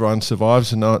hopefully everyone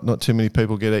survives and not too many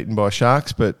people get eaten by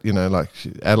sharks. But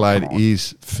Adelaide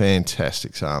is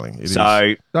fantastic sailing. It is.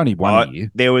 It's only one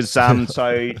year. There was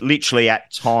so literally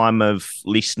at time of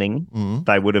listening,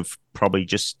 they would have probably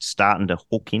just starting to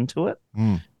hook into it.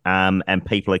 And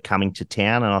people are coming to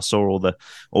town, and I saw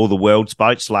all the world's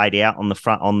boats laid out on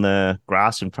the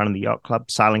grass in front of the yacht club,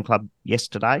 sailing club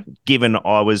yesterday. Given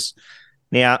I was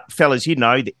now, fellas,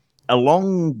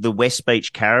 along the West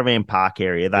Beach Caravan Park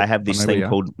area, they have this thing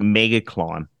called Mega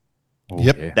Climb.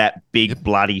 Yep. That big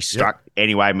bloody struck. Yep.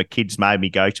 Anyway, my kids made me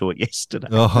go to it yesterday.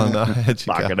 Oh, no.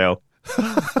 Fucking hell.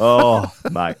 Oh,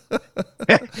 mate.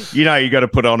 You got to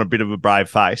put on a bit of a brave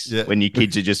face when your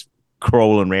kids are just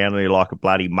crawling around and you're like a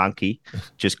bloody monkey,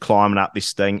 just climbing up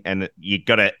this thing. And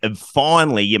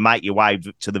finally you make your way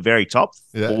to the very top,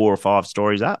 4 or 5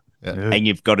 stories up, and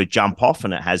you've got to jump off,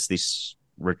 and it has this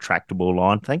retractable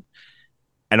line thing.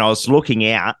 And I was looking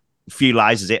out, a few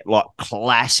lasers out, like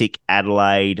classic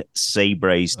Adelaide sea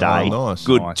breeze day. Oh, nice.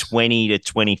 Good 20 to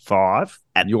 25.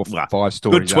 You're 5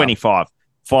 stories Good 25.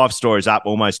 5 stories up,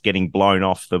 almost getting blown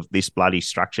off of this bloody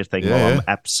structure thing while I'm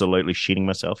absolutely shitting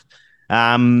myself.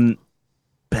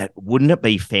 But wouldn't it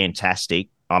be fantastic?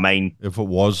 I mean, if it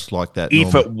was like that,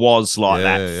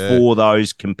 for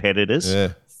those competitors,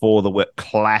 for the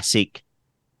classic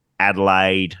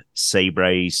Adelaide sea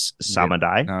breeze summer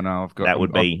day. No, I've got that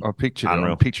would be. I'm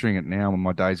picturing it now. On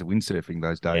my days of windsurfing,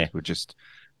 those days were just,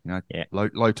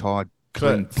 low tide,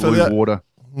 clean blue water.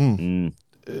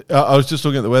 I was just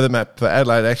looking at the weather map for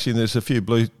Adelaide. Actually, and there's a few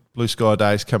blue sky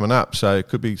days coming up, so it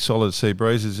could be solid sea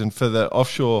breezes. And for the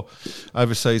offshore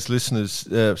overseas listeners,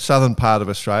 southern part of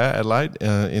Australia, Adelaide,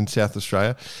 in South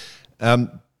Australia,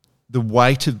 the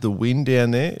weight of the wind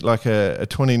down there, like a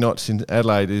 20 knots in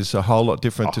Adelaide, is a whole lot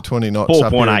different to 20 knots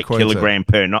up here in 4.8 kilogram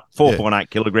per knot. 4.8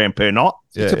 kilogram per knot.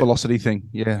 It's a velocity thing.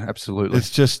 Yeah, absolutely. It's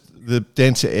just the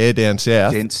denser air down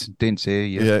south. Dense air,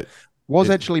 yeah. Was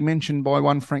actually mentioned by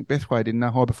one Frank Bethwaite in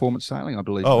High Performance Sailing, I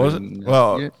believe. Oh, was it?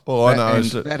 Well, all I know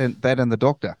is that and the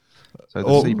Doctor. So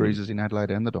the Sea Breezes in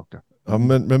Adelaide and the Doctor. I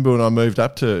remember when I moved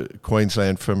up to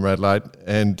Queensland from Adelaide,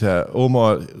 and all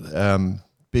my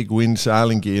big wind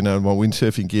sailing gear, my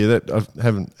windsurfing gear, that I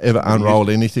haven't ever unrolled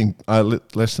anything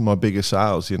less than my bigger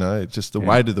sails. It's just the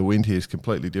weight of the wind here is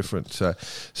completely different.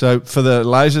 So for the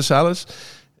laser sailors,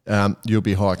 you'll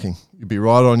be hiking. You'll be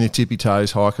right on your tippy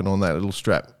toes hiking on that little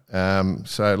strap.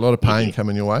 So a lot of pain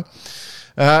coming your way.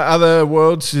 Other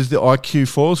worlds is the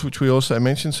IQ4s, which we also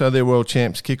mentioned. So they're world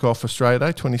champs kick off Australia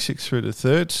Day, 26th through to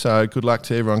 3rd. So good luck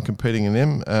to everyone competing in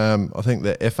them. I think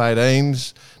the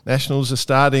F18s nationals are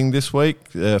starting this week.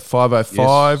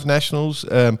 505 nationals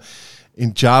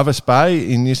in Jervis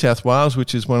Bay in New South Wales,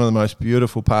 which is one of the most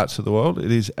beautiful parts of the world.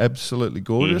 It is absolutely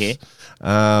gorgeous.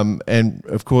 And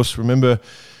of course, remember,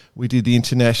 we did the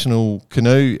international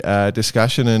canoe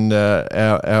discussion, and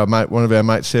our mate, one of our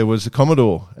mates there, was the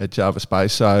Commodore at Jervis Bay.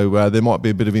 So there might be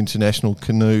a bit of international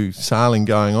canoe sailing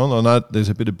going on. I know there's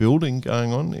a bit of building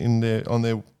going on on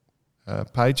their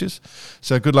pages.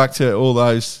 So good luck to all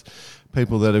those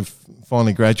people that have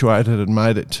finally graduated and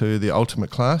made it to the ultimate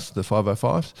class, the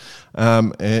 505s,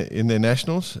 in their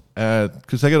nationals,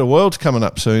 because they got a Worlds coming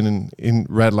up soon in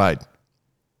Radelaide.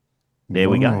 There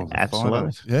we go.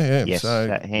 Absolutely. Yeah. Yes,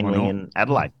 so, handling in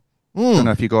Adelaide. I don't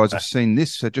know if you guys have seen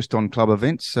this just on club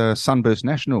events. Sunburst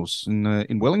Nationals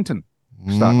in Wellington,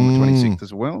 starting on the 26th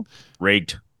as well.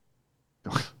 Rigged.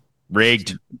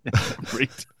 Rigged.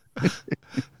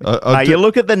 I you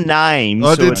look at the names.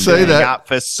 I did see that up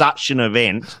for such an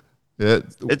event. Yeah,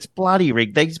 it's bloody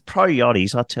rigged. These pro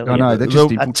yachties, I tell you, know, they're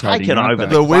just taking over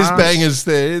the whiz bangers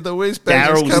there. The whiz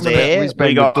bangers Daryl's coming there. out. Whiz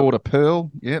bang with daughter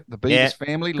Pearl. Yep, the Beavis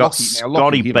family. Got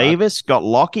Scotty Beavis. Got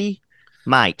Lockie,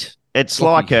 mate. It's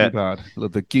Lockie like Hibbard.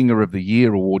 The Ginger of the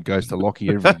Year award goes to Lockie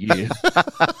every year.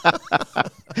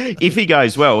 If he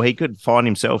goes well, he could find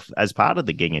himself as part of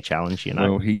the Ginger Challenge.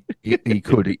 Well, he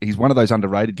could. He's one of those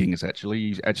underrated Gingers.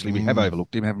 Actually, we have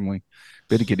overlooked him, haven't we?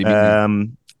 Better get him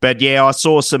in. But yeah, I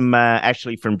saw some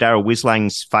actually from Daryl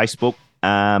Wislang's Facebook.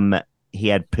 He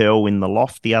had Pearl in the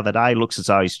loft the other day. Looks as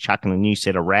though he's chucking a new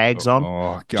set of rags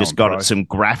on. Just got some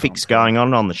graphics going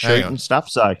on the shoot and stuff.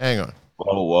 So hang on.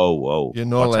 Whoa. You're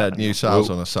not allowed new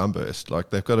sails on a Sunburst. Like,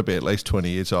 they've got to be at least 20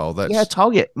 years old. Yeah, I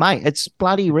told you, mate. It's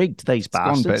bloody rigged, these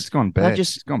bastards. It's gone bad.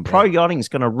 Pro yachting's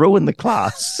going to ruin the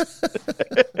class.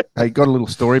 Hey, got a little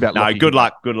story about No, Lockie. good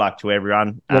luck to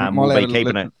everyone. We'll be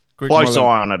keeping a close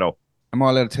eye on it all. Am I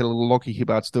allowed to tell a little Lockie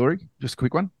Hibbard story? Just a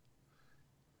quick one?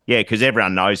 Yeah, because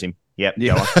everyone knows him. Yep.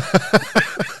 Yeah.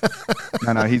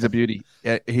 No, he's a beauty.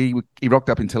 He rocked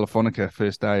up in Telefonica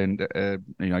first day, and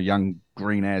young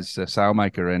green as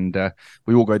sailmaker, and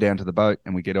we all go down to the boat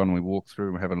and we get on and we walk through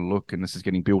and we're having a look, and this is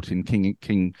getting built in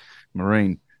King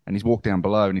Marine. And he's walked down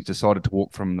below and he's decided to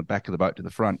walk from the back of the boat to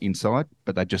the front inside,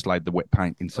 but they just laid the wet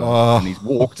paint inside. And he's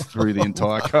walked through the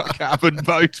entire carbon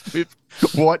boat with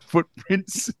white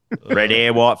footprints. Red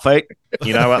hair, white feet.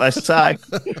 You know what they say.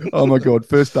 Oh, my God.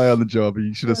 First day on the job.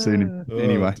 You should have seen him.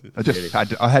 Anyway,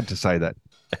 I had to say that.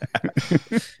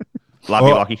 Love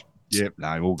you, Lockie. Yep.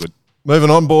 No, all good.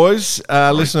 Moving on, boys.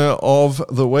 Listener of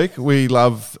the week. We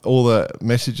love all the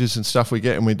messages and stuff we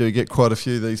get, and we do get quite a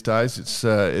few these days. It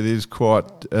is quite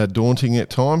daunting at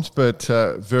times, but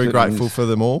very grateful for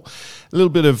them all. A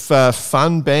little bit of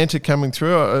fun banter coming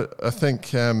through. I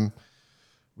think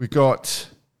we got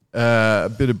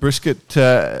a bit of brisket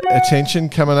attention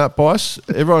coming up by us.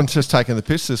 Everyone's just taking the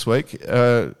piss this week.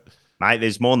 Mate,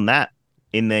 there's more than that.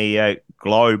 In the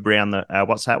globe round the,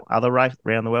 what's that other race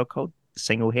around the world called?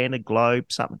 Single-handed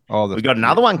globe, something. We got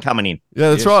another one coming in. Yeah,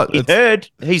 that's right.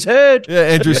 He's heard. Yeah,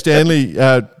 Andrew Stanley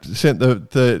sent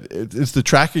it's the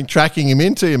tracking him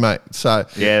into you, mate. So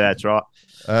yeah, that's right.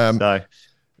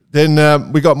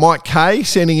 Then we got Mike Kay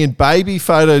sending in baby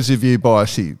photos of you,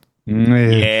 Bicey.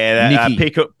 Yeah,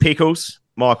 Pickles,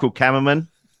 Michael Kammerman.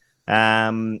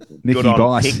 Nicky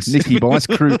Bice. Nicky Bice,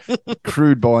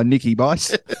 crude by Nicky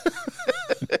Bice.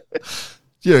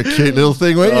 You're a cute little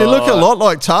thing, weren't you? You look a lot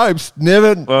like Tobes.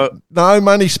 No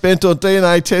money spent on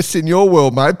DNA tests in your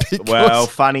world, mate. Well,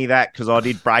 funny that, because I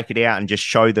did break it out and just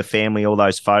show the family all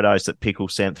those photos that Pickle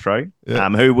sent through,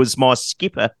 who was my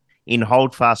skipper in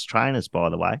Holdfast Trainers, by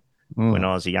the way, when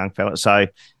I was a young fella. So,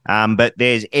 but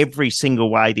there's every single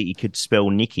way that you could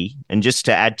spell Nicky. And just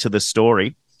to add to the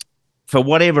story, for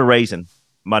whatever reason,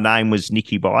 my name was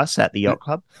Nicky Bice at the yacht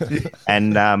club.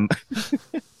 And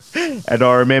and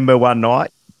I remember one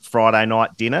night, Friday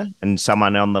night dinner, and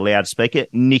someone on the loudspeaker,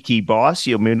 Nicky Bice,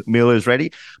 your meal is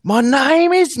ready. My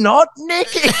name is not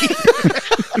Nicky.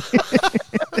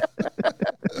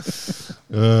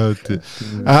 I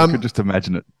could just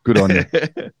imagine it. Good on you.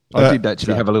 I did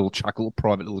actually have a little chuckle,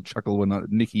 private little chuckle when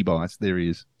Nicky bites. There he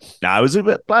is. No, it was a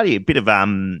bit of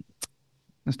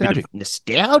Nostalgic.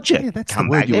 Nostalgia. Yeah, that's the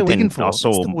word you were digging for. That's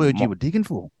the word you were digging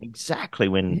for. Exactly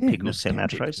when Pignall sent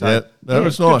that through. So, Yeah, that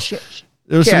was nice.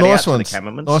 There was some nice ones.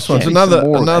 Nice ones.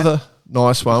 Another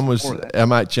nice one was our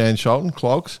mate Jan Sholton,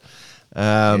 Clogs,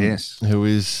 who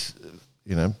is,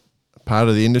 part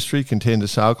of the industry, Contender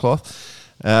Sailcloth.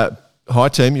 Hi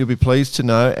team, you'll be pleased to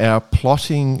know our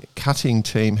plotting cutting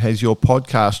team has your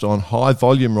podcast on high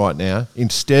volume right now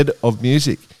instead of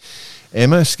music.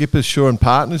 Emma, Skipper's Shaw and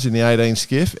Partners in the 18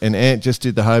 skiff, and Ant just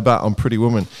did the Hobart on Pretty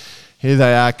Woman. Here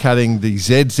they are cutting the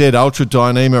ZZ Ultra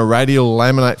Dyneema radial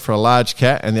laminate for a large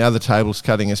cat, and the other table's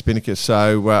cutting a spinnaker.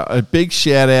 So a big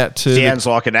shout out to... Sounds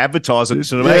like an advertisement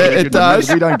to me. Yeah, it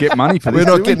does. We don't get money for this.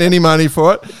 We're not getting any money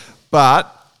for it,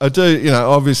 but I do,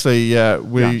 obviously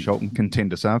we... Sholton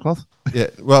Contender Sailcloth. Yeah,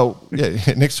 well,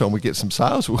 next time we get some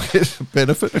sales, we'll get a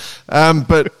benefit.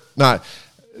 But no,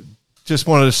 just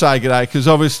wanted to say g'day because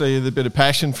obviously there's a bit of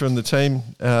passion from the team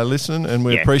listening, and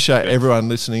we appreciate everyone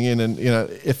listening in. And,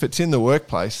 if it's in the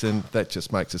workplace, then that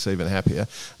just makes us even happier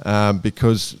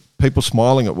because people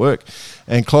smiling at work.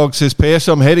 And Clog says, P.S.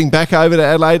 I'm heading back over to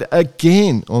Adelaide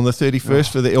again on the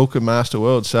 31st for the Ilka Master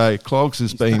World. So Clogs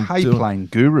has been... the hay-plane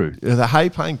guru. The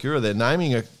hay-plane guru. They're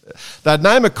naming they'd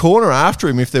name a corner after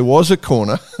him if there was a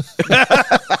corner.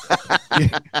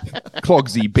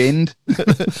 Clogsy Bend.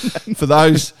 For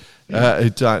those who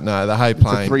don't know, the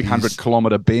hay-plane...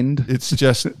 300-kilometre bend. It's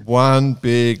just one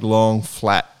big, long,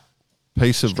 flat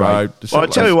piece of road. Well, I'll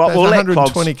tell you what, we'll let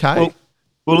 120k.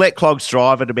 We'll let Clogs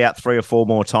drive it about 3 or 4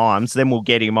 more times. Then we'll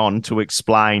get him on to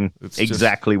explain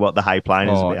exactly what the hay plane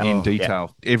is about. In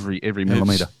detail, every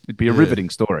millimetre. It'd be a riveting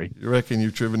story. You reckon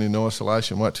you've driven in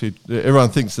isolation? Everyone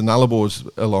thinks the Nullabore's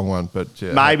a long one, but...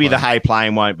 maybe the hay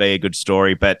plane won't be a good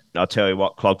story, but I'll tell you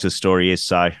what Clogs' story is,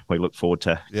 so we look forward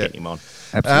to getting him on.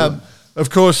 Absolutely. Of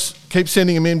course, keep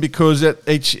sending them in because at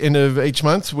each end of each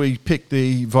month we pick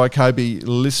the Vycobi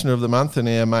Listener of the Month, and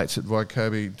our mates at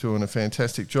Vycobi doing a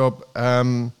fantastic job. I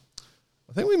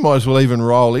think we might as well even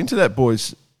roll into that,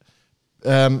 boys.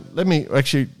 Let me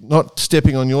actually not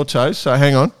stepping on your toes, so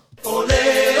hang on. Ole, ole, ole,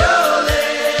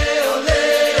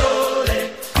 ole.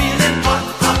 Feeling hot,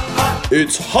 hot, hot.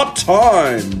 It's hot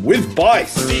time with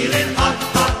Bice. Feeling hot,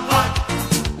 hot, hot.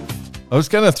 I was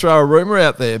going to throw a rumour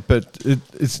out there, but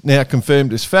it's now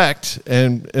confirmed as fact,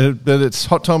 but it's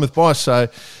hot time with Bice, so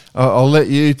I'll let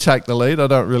you take the lead. I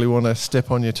don't really want to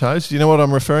step on your toes. Do you know what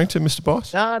I'm referring to, Mr.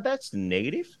 Bice? That's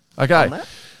negative. Okay.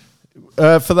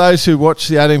 For those who watch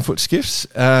the 18-foot skiffs,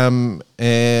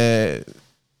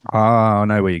 I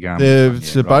know where you're going.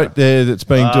 There's a boat there that's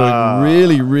been doing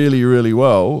really, really, really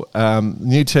well.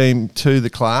 New team to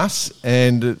the class,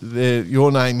 and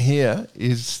your name here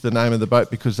is the name of the boat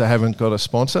because they haven't got a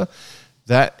sponsor.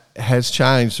 That has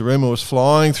changed. The rumour was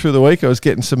flying through the week. I was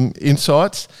getting some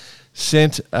insights.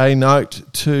 Sent a note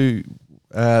to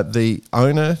the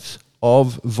owners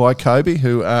of Vycobi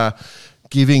who are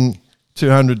giving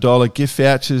 $200 gift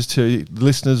vouchers to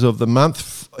listeners of the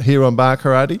month here on Bar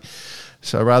Karate.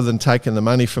 So rather than taking the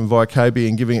money from Vycobi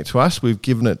and giving it to us, we've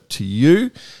given it to you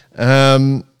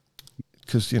because,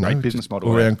 great business model,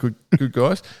 all around good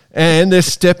guys. And they're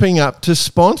stepping up to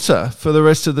sponsor for the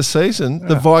rest of the season.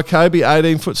 The Vycobi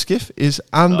 18-foot skiff is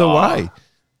underway.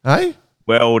 Hey?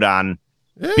 Well done.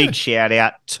 Yeah. Big shout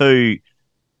out to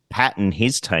Pat and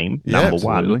his team, number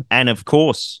one. And, of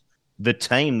course, the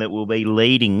team that will be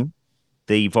leading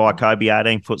the Vycobi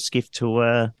 18-foot skiff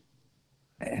to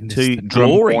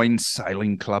Drummoyne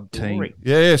Sailing Club team.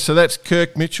 Yeah, so that's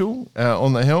Kirk Mitchell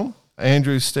on the helm,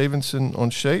 Andrew Stevenson on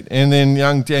sheet, and then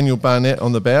young Daniel Barnett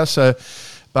on the bow. So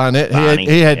Barnett,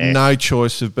 he had no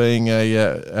choice of being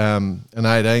an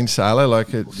 18 sailor.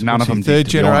 Like it's none of them third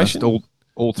generation.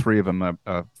 All three of them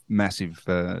are massive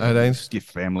 18 skiff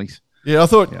families. Yeah, I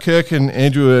thought Kirk and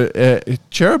Andrew are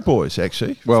cherub boys,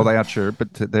 actually. Well, they are cherub,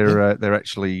 but they're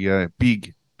actually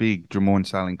big Drummoyne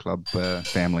Sailing Club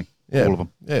family. Yeah, all of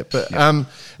them. Yeah, but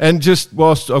and just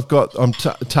whilst I'm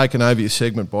taking over your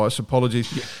segment, Bice, apologies.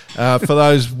 For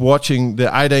those watching, the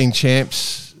 18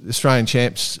 champs, Australian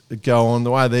champs go on.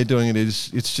 The way they're doing it is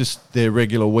it's just their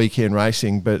regular weekend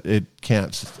racing, but it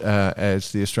counts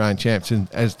as the Australian champs and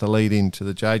as the lead into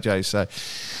the JJ. So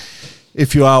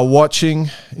if you are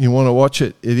watching, you want to watch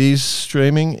it, it is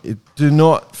streaming. Do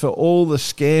not, for all the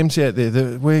scams out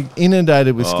there, we're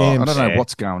inundated with scams. I don't know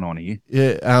what's going on here.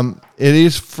 Yeah, it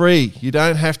is free. You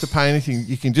don't have to pay anything.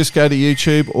 You can just go to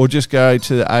YouTube or just go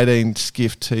to the 18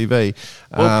 Skiff TV.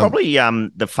 Well, probably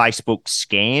the Facebook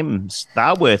scams,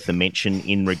 they're worth a mention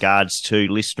in regards to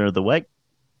Listener of the Week.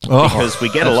 because we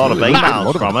get a lot of absolutely.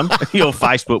 emails from them. Your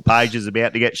Facebook page is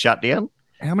about to get shut down.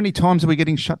 How many times are we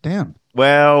getting shut down?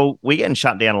 Well, we're getting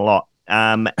shut down a lot.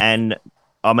 And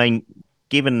I mean,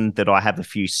 given that I have a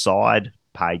few side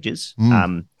pages,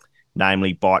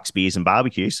 namely bikes, beers, and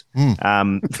barbecues,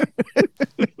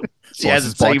 she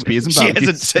hasn't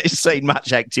seen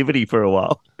much activity for a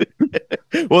while.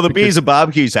 Well, the beers and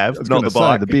barbecues have, not the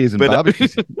bike. The beers and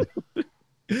barbecues.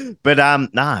 But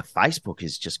no, Facebook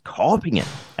is just copying it.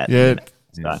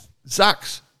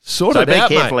 Sucks. Sort it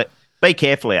out, mate. Be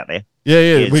careful out there.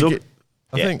 Yeah.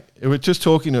 I think we're just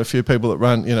talking to a few people that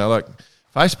run, like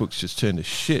Facebook's just turned to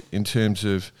shit in terms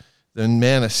of the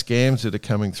amount of scams that are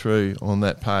coming through on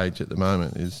that page at the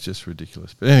moment is just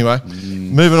ridiculous. But anyway,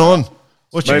 moving on.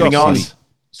 What you got, on. Sonny?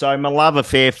 So my love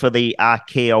affair for the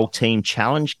RKL Team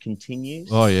Challenge continues.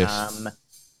 Oh, yes.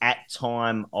 At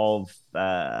time of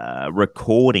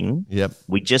recording,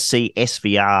 we just see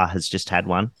SVR has just had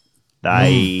one.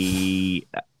 They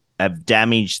have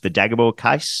damaged the Dagobah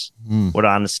case, what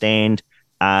I understand.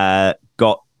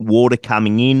 Got water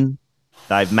coming in.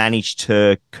 They've managed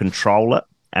to control it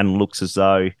and looks as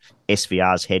though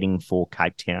SVR is heading for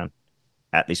Cape Town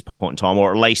at this point in time,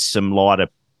 or at least some lighter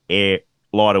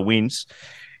winds.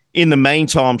 In the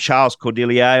meantime, Charles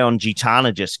Cordelier on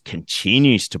Gitana just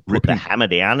continues to put the hammer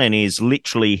down and he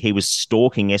was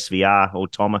stalking SVR or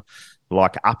Toma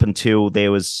like up until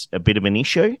there was a bit of an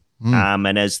issue.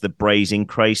 And as the breeze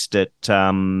increased, it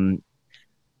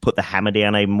put the hammer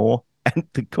down even more. And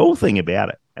the cool thing about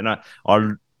it, and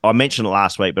I mentioned it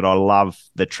last week, but I love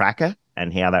the tracker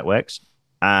and how that works.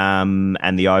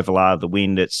 And the overlay of the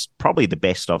wind, it's probably the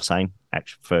best I've seen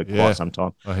actually for quite some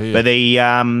time. But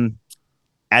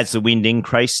as the wind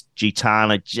increased,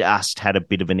 Gitana just had a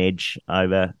bit of an edge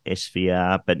over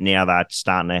SVR, but now they're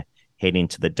starting to head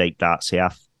into the deep dark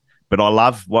south. But I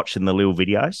love watching the little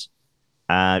videos.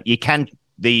 The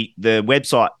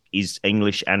website is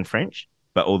English and French,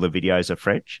 but all the videos are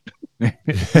French.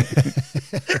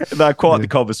 They're quite the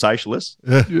conversationalists.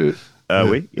 Are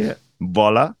we? Yeah.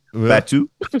 Voila. Batu.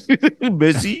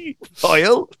 Merci.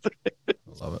 Oil. I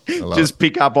love it. Just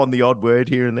pick up on the odd word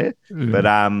here and there.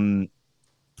 But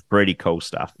pretty cool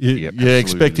stuff. You're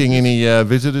expecting any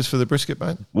visitors for the brisket,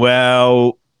 mate?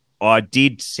 Well, I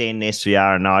did send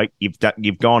SVR a note.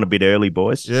 You've gone a bit early,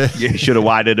 boys. Yeah. You should have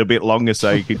waited a bit longer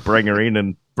so you could bring her in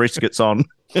and brisket's on.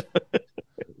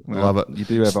 Love it. You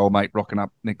do have old mate rocking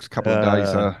up next couple of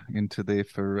days into there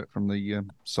from the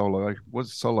Solo.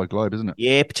 What's Solo Globe, isn't it?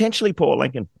 Yeah, potentially Port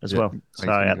Lincoln as well. So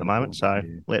at the moment,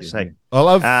 let's see. I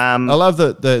love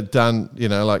that they're done.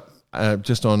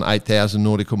 Just on 8,000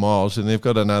 nautical miles, and they've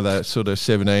got another sort of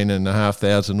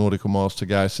 17,500 nautical miles to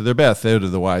go. So they're about a third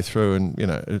of the way through,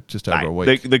 and just over a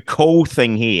week. The cool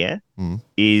thing here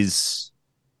is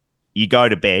you go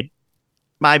to bed.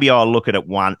 Maybe I'll look at it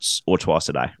once or twice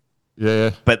a day.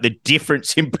 Yeah. But the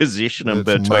difference in position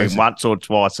between amazing. Once or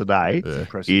twice a day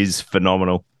is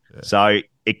phenomenal. Yeah. So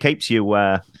it keeps you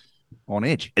on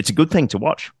edge. It's a good thing to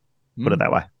watch. Put it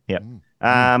that way. Yeah.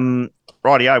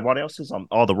 Rightio, what else is on?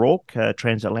 Oh, the Rourke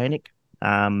Transatlantic.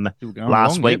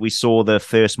 Last week we saw the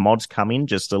first mods come in,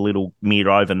 just a little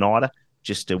mid-overnighter,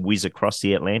 just to whiz across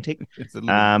the Atlantic.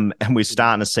 And we're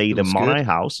starting to see the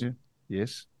monohulls. Yeah.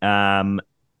 Yes.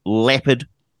 Leopard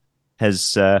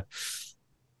has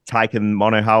taken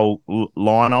monohull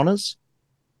line honours.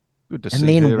 Good to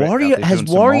see. And then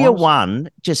Warrior One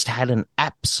just had an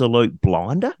absolute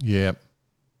blinder. Yeah.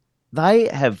 They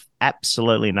have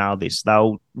absolutely nailed this.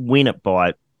 They'll win it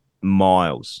by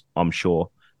miles, I'm sure.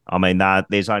 I mean,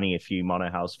 there's only a few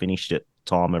monohulls finished at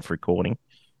time of recording,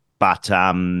 but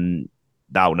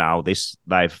they'll nail this.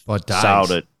 They've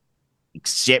sailed an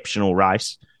exceptional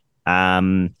race.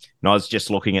 And I was just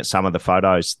looking at some of the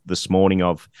photos this morning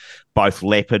of both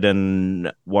Leopard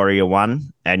and Warrior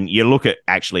One, and you look at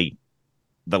actually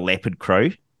the Leopard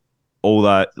crew, all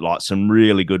the some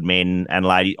really good men and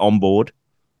ladies on board.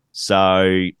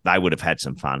 So they would have had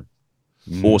some fun.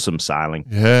 Awesome sailing.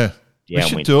 Yeah. We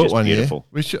should do it one beautiful. Year.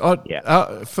 We should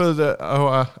for the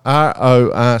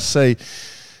RORC.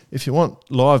 If you want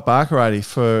live Barcarati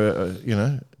for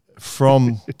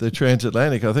from the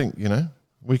transatlantic, I think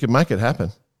we could make it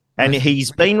happen. And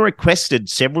he's been requested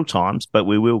several times, but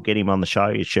we will get him on the show.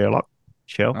 Is Shell?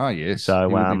 Oh yes.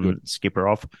 So skipper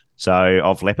off. So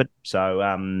of Leopard. So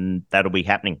that'll be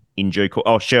happening in due course.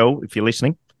 Oh, Shell, if you're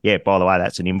listening. Yeah, by the way,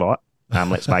 that's an invite.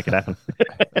 Let's make it happen.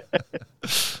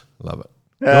 Love it.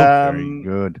 Very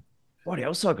good. What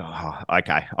else I got? Oh,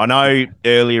 okay. I know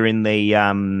earlier in the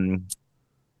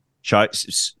show,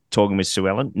 talking with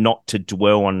Suellen, not to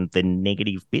dwell on the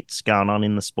negative bits going on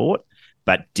in the sport,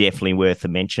 but definitely worth a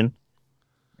mention.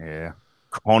 Yeah.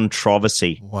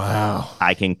 controversy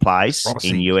taking place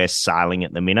in US sailing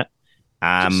at the minute.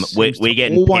 We're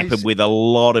getting peppered with a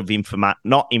lot of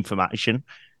not information.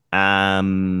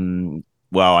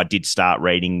 Well, I did start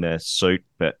reading the suit,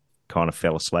 but kind of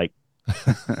fell asleep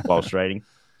whilst reading.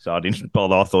 So I didn't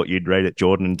bother. I thought you'd read it,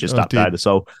 Jordan, and just update us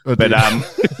all. But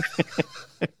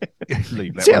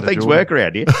see how things work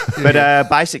around here. But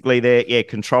basically,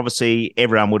 controversy.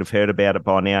 Everyone would have heard about it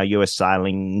by now. US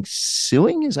Sailing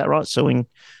suing, is that right? Suing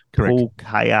Correct. Paul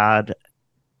Kayard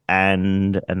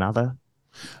and another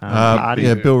party.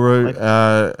 Yeah, Bill Rue,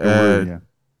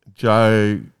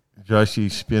 Josie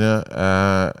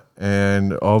Spinner,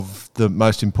 and of the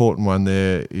most important one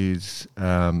there is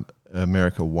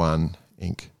America One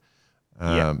Inc.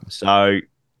 So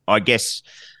I guess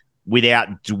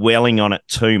without dwelling on it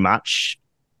too much,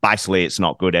 basically it's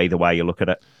not good either way you look at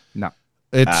it. No.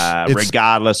 It's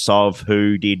regardless of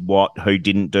who did what, who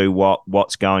didn't do what,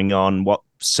 what's going on, what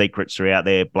secrets are out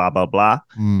there, blah, blah, blah.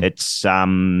 It's,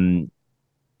 a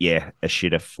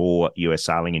shitter for US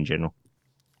sailing in general.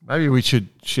 Maybe we should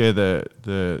share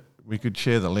the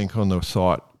link on the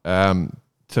site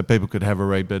so people could have a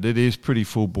read, but it is pretty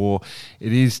full bore.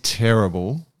 It is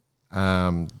terrible.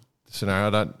 Scenario.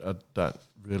 I don't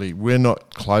really. We're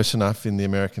not close enough in the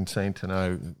American scene to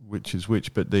know which is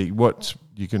which. But what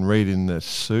you can read in the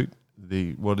suit,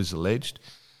 what is alleged,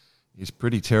 is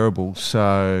pretty terrible.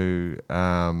 So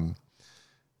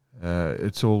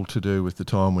it's all to do with the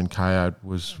time when Kayard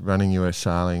was running US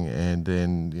Sailing, and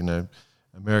then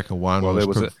America One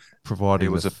was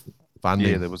providing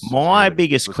funding. Yeah, there was my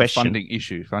biggest question. Funding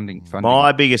issue. Funding.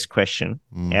 My biggest question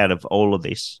out of all of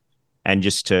this, and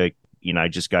just to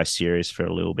just go serious for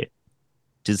a little bit.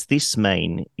 Does this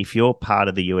mean if you're part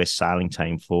of the US sailing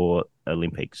team for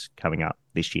Olympics coming up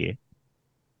this year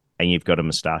and you've got a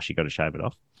moustache, you've got to shave it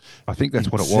off? I think that's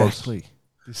what it was.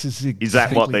 This is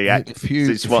exactly. Is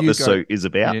that what the suit is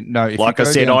about? Yeah, no, like I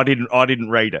said, I didn't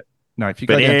read it. No, if you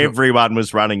but everyone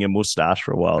was running a moustache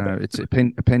for a while. It's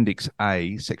Appendix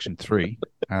A, Section 3,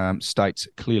 states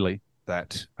clearly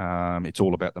that it's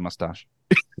all about the moustache.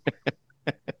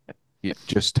 It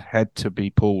just had to be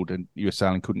pulled, and US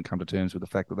Sailing couldn't come to terms with the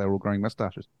fact that they were all growing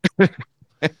moustaches.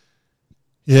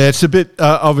 Yeah, it's a bit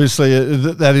obviously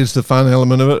that is the fun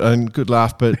element of it, and good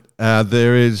laugh. But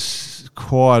there is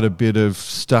quite a bit of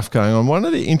stuff going on. One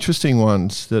of the interesting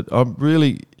ones that I'm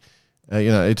really,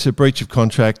 it's a breach of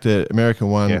contract. The American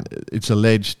One, it's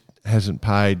alleged, hasn't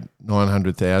paid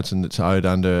 $900,000 that's owed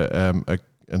under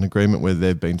an agreement where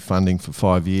they've been funding for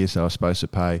 5 years. They were supposed to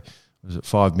pay. Was it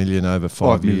 $5 million over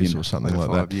 5 years or something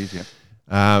like that? 5 years, yeah.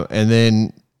 And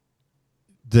then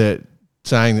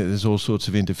saying that there's all sorts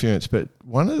of interference. But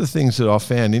one of the things that I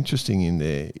found interesting in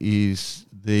there is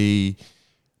the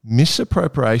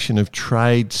misappropriation of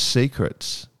trade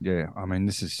secrets. Yeah, I mean,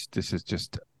 this is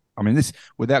just. I mean, this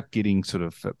without getting sort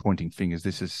of pointing fingers.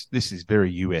 This is very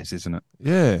US, isn't it?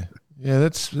 Yeah,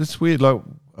 that's weird. Like,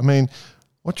 I mean,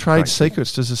 what trade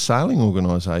secrets does a sailing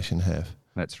organisation have?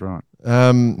 That's right.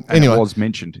 Anyway, it was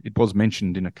mentioned. It was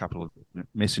mentioned in a couple of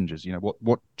messengers.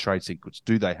 What trade secrets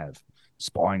do they have?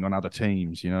 Spying on other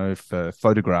teams. For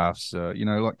photographs.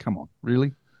 Like, come on,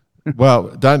 really? Well,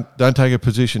 don't take a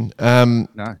position.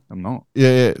 No, I'm not.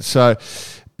 Yeah. So,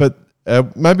 but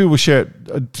maybe we'll share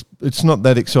it. It's not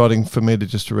that exciting for me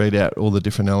to read out all the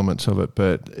different elements of it,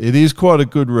 but it is quite a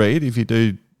good read if you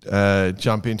do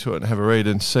jump into it and have a read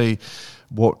and see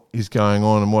what is going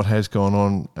on and what has gone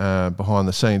on behind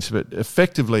the scenes. But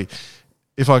effectively,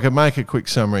 if I could make a quick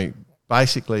summary,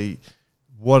 basically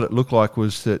what it looked like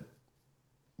was that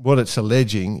what it's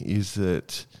alleging is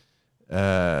that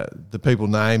the people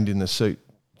named in the suit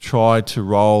tried to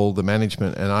roll the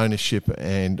management and ownership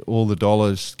and get all the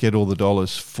dollars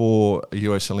for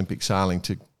US Olympic sailing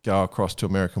to go across to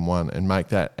American One and make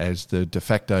that as the de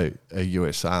facto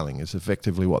US sailing is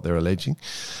effectively what they're alleging.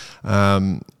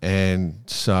 And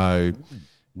so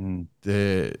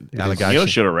the allegations... You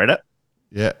should have read it.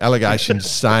 Yeah, allegations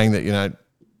saying that,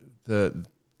 the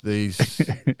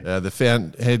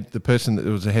person that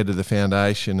was the head of the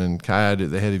foundation and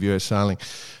Kayard, the head of US Sailing,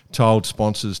 told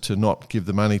sponsors to not give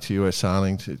the money to US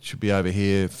Sailing. It should be over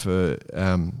here for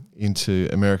into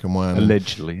American One.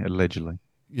 Allegedly.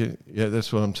 Yeah,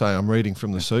 that's what I'm saying. I'm reading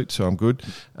from the suit, so I'm good.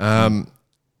 So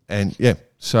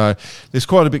there's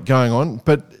quite a bit going on.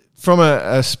 But from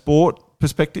a sport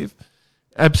perspective,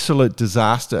 absolute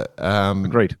disaster.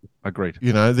 Agreed.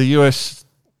 The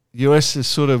US is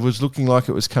sort of was looking like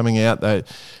it was coming out. They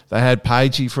had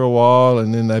Pagey for a while,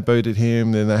 and then they booted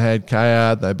him. Then they had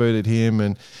Kayard, they booted him,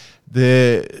 and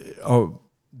there's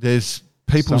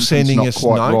people Something's sending not us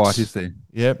quite notes. right, is there?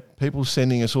 Yep, people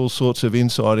sending us all sorts of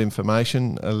inside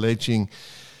information, alleging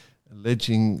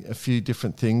a few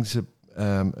different things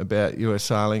about US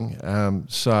sailing. And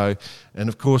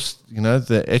of course,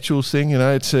 the Etchells thing.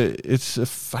 It's a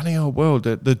funny old world.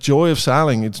 The joy of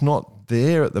sailing, it's not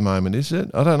there at the moment, is it?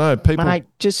 I don't know. People, mate,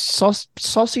 just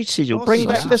sausage sizzle. Bring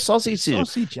back the sausage sizzle.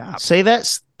 Sausage up. See,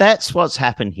 that's what's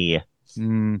happened here.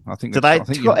 I think. Do they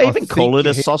even call it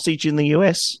a sausage in the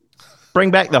US?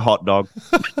 Bring back the hot dog.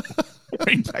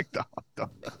 Bring back the hot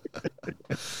dog.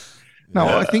 No,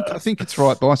 I think it's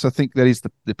right, Bryce. I think that is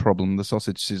the problem. The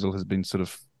sausage sizzle has been sort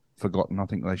of forgotten. I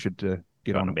think they should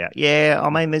get on about. Yeah, I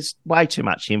mean, there's way too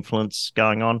much influence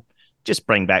going on. Just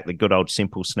bring back the good old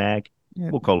simple snag.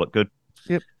 Yep. We'll call it good.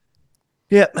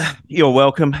 Yep. You're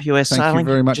welcome, US Sailing. Thank you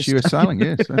very much, US Sailing.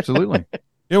 Yes, absolutely.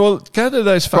 Yeah, well, go to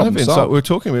those fun events like we were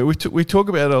talking about. We talk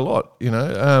about it a lot.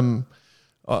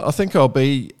 I think I'm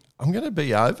going to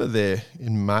be over there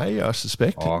in May, I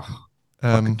suspect. I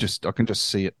can just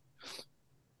see it.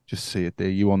 Just see it there.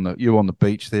 You on the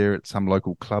beach there at some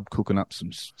local club cooking up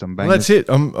some bangers. Well, that's it.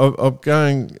 I'm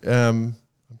going. I'm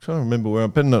trying to remember where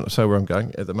I'm. Better not say where I'm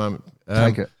going at the moment.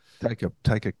 Take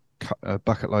a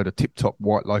bucket load of Tip Top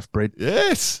white loaf bread.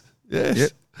 Yes.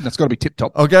 Yep. That's got to be Tip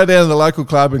Top. I'll go down to the local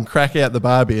club and crack out the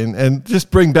barbie and just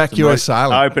bring back US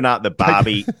Sailing. Open up the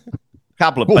barbie.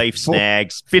 Couple of beef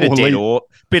snags, bit of dead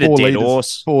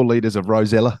horse. 4 litres of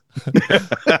Rosella.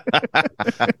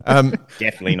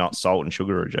 Definitely not salt and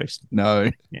sugar reduced.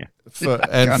 No. Yeah. For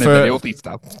healthy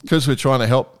stuff. Because we're trying to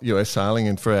help US Sailing,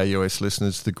 and for our US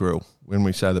listeners, the grill. When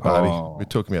we say the barbie, we're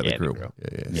talking about the grill.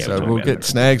 Yeah. So we'll get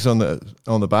snags on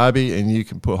the barbie, and you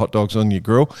can put hot dogs on your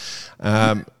grill,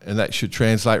 and that should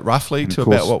translate roughly to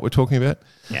about what we're talking about.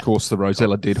 Yeah. Of course, the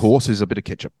Rosella dead horse is a bit of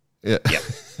ketchup. Yeah.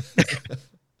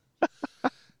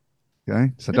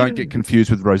 Okay, so don't get confused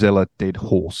with Rosella dead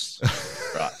horse.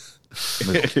 Right.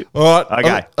 All right.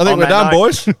 Okay. I think we're done,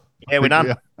 boys. Yeah, we're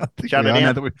done. Shut it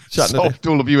down. We've solved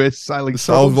all of US sailing.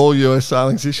 Solved all US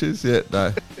sailing issues. Yeah,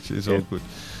 no, she's all good.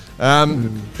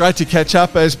 Great to catch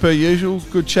up as per usual.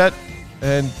 Good chat.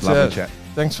 And lovely chat.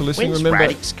 Thanks for listening. When's Remember,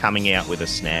 Radix coming out with a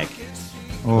snag?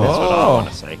 That's what I want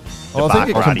to see. I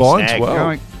think it combines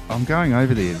well. I'm going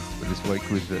over there this week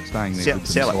with staying there.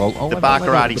 Sell it. The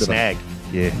Barcarati snag.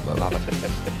 Yeah, I love it.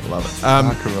 Love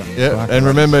it. And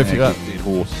remember, if you are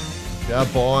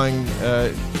buying,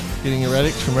 getting your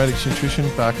Radix from Radix Nutrition,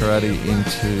 Barcarati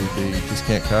into the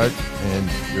discount code, and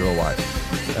you're away.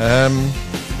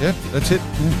 That's it.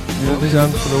 You're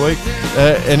done for the week.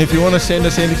 And if you want to send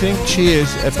us anything,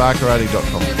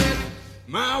 cheers@barcarati.com.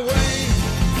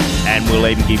 And we'll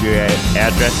even give you our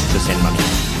address to send money.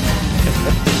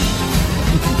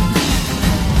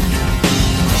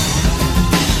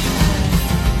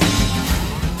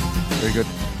 Very good.